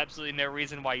pun, there's absolutely no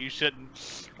reason why you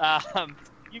shouldn't.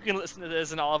 You can listen to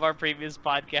this and all of our previous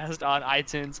podcasts on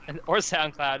iTunes or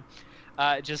SoundCloud.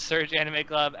 Just search Anime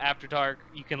Club After Dark.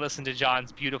 You can listen to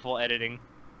John's beautiful editing.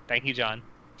 Thank you, John.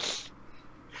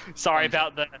 Sorry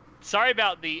about the Sorry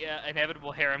about the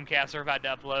inevitable harem cast we're about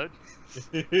to upload.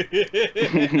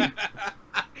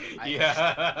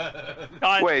 Yeah.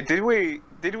 God, Wait, did we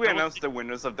announce the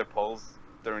winners of the polls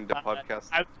during the podcast?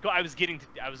 I was going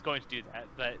to do that,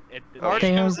 but March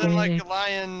They are comes in like weak. a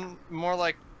lion, more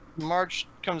like March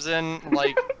comes in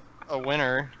like a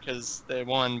winner because they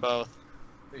won both.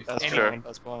 That's Sure. true.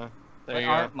 That's one. There But you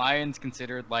go. aren't lions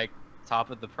considered like top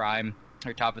of the prime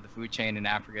or top of the food chain in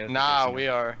Africa? Nah, Because, we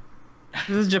are.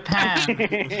 This is Japan.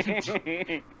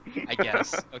 I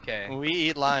guess. Okay. We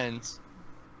eat lions.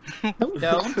 No, we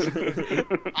don't.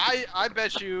 I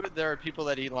bet you there are people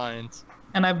that eat lions.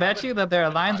 And I bet you that there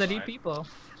are lions that eat people.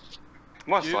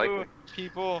 Most Do likely.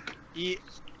 people eat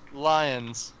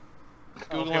lions?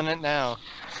 Googling it now.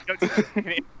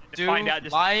 Do find out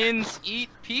just lions eat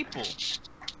people?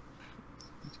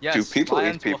 Yes, people eat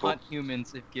lions will people? hunt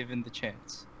humans if given the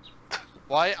chance.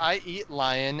 Why I eat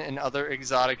lion and other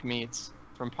exotic meats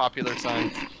from Popular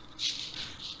Science.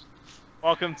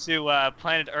 welcome to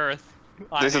Planet Earth.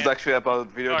 This is I'm actually about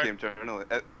video Sorry. game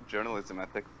journalism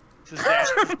ethics. This is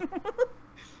that.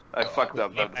 I fucked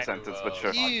up that okay. sentence, but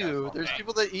sure. Ew, there's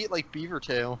people that eat like beaver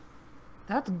tail.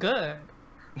 That's good.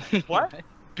 What?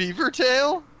 Beaver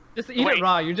tail? Just eat Wait. it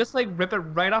raw. You just like rip it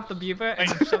right off the beaver and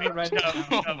Wait, shove it right in no, your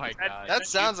mouth. Oh my god. That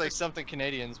sounds like something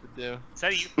Canadians would do. Is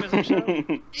that a euphemism show?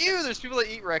 Ew, there's people that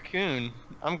eat raccoon.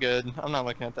 I'm good. I'm not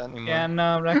looking at that anymore. Yeah,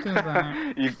 no, raccoons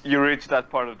aren't. you reached that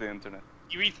part of the internet.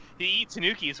 You eat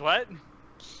tanukis, what? Oh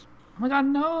my god,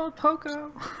 no,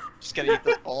 Poco. Just gotta eat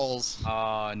the balls.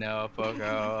 Oh no, Where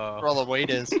Pogo. all the weight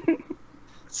is.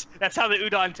 That's how the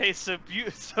udon tastes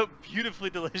so beautifully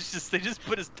delicious. They just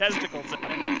put his testicles in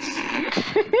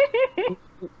it.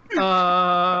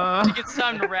 I think it's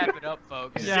time to wrap it up,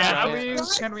 folks. Yeah, Yeah,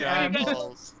 can we Giant end?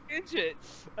 balls. Good shit.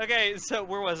 Okay, so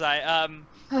where was I?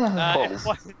 Balls.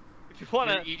 If you want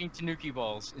You're to eating tanuki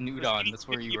balls in udon. That's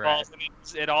where you were balls, at.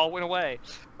 and it all went away.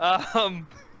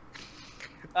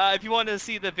 If you want to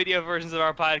see the video versions of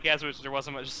our podcast, which there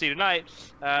wasn't much to see tonight,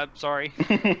 sorry.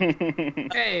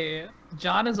 Hey,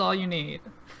 John is all you need.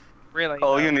 Really.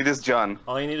 All you need is John.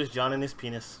 All you need is John and his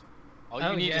penis. All you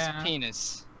Oh, need yeah. is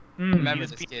penis. Mm, Remember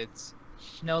this, kids.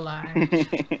 No lie.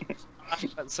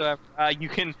 So you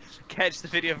can catch the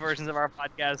video versions of our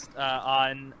podcast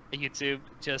on YouTube.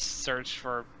 Just search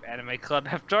for Anime Club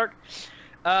After Dark.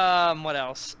 What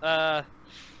else?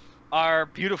 Our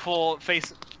beautiful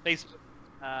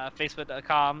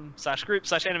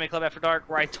Facebook.com/group/Anime Club After Dark,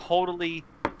 where I totally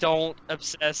don't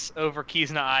obsess over Keys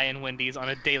and I and Wendy's on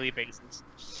a daily basis.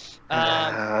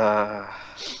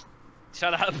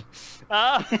 Shut up.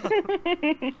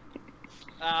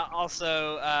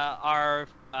 Also, our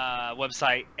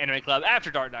website,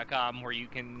 AnimeClubAfterDark.com, where you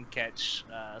can catch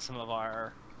some of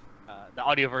our the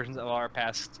audio versions of our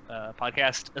past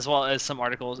podcast, as well as some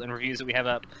articles and reviews that we have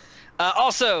up.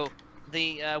 Also,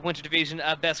 the Winter Division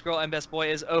Best Girl and Best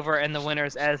Boy is over, and the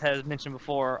winners, as has mentioned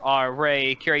before, are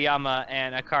Rei Kiriyama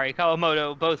and Akari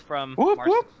Kawamoto, both from Whoop, March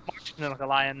whoop. Like a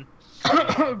Lion.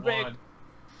 One.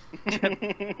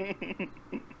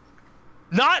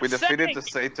 Not We defeated saying the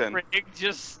Satan. Rick,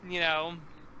 just,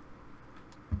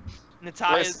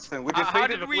 Natalia's. Listen, we How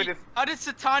defeated. did how did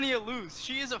Satania lose?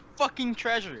 She is a fucking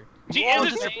treasure. She You all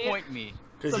is a disappoint me.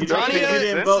 Because you, Johnny, you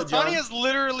didn't this- vote, John. Tanya's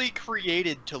literally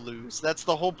created to lose. That's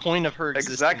the whole point of her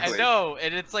existence. Exactly. I know,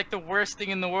 and it's like the worst thing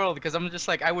in the world because I'm just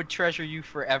like I would treasure you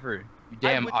forever. You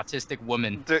damn would- autistic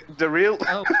woman. The real.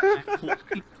 Oh,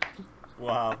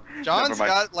 Wow. John's Never mind.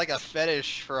 got like a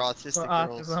fetish for autistic for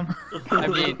girls. autism. I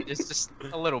mean, it's just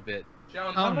a little bit.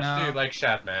 John, Oh, how much no. do you like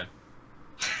Shatman?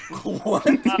 What?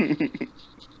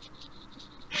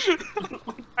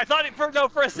 I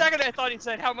thought for a second I thought he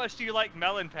said, "How much do you like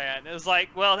Melon Pan?" It was like,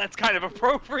 well, that's kind of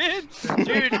appropriate,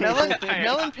 dude.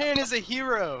 Melon Pan is a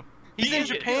hero. He's He in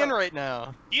is a Japan hero. right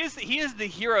now. He is the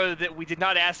hero that we did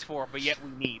not ask for, but yet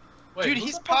we need. Wait, Dude, who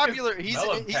he's the fuck is popular. He's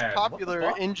Melon Pan? What the popular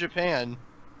fuck? in Japan.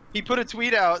 He put a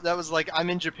tweet out that was like, "I'm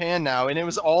in Japan now," and it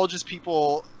was all just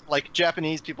people, like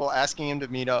Japanese people, asking him to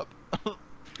meet up.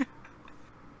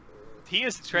 He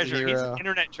is a treasure. He's hero. an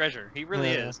internet treasure. He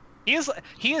really Yeah. is.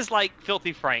 He is like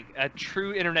Filthy Frank, a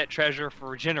true internet treasure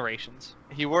for generations.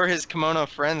 He wore his Kimono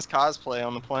Friends cosplay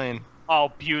on the plane. Oh,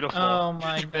 beautiful. Oh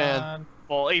my Japan. god.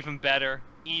 Well, even better.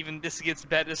 Even this gets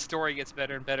better. This story gets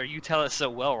better and better. You tell it so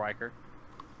well, Riker.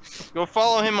 Go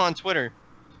follow him on Twitter.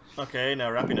 Okay, now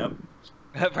wrapping up.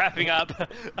 Wrapping up.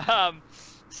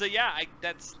 So yeah, I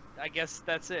guess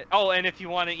that's it. Oh, and if you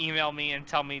want to email me and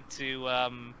tell me to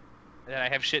that I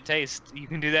have shit taste, you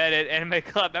can do that at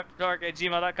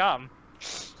animeclubafterdark@gmail.com.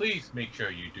 Please make sure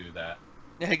you do that.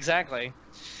 Exactly.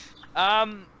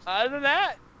 Other than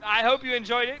that, I hope you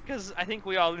enjoyed it, because I think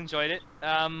we all enjoyed it.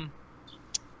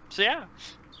 So yeah.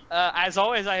 As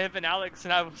always, I have been Alex,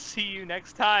 and I will see you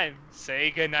next time.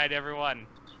 Say goodnight, everyone.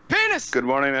 Penis! Good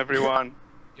morning, everyone.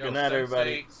 Yo, Good night, Sensei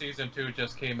everybody. Season 2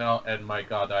 just came out, and my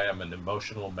god, I am an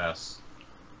emotional mess.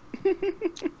 Can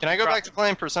I go back to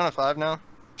playing Persona 5 now?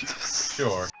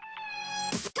 Sure.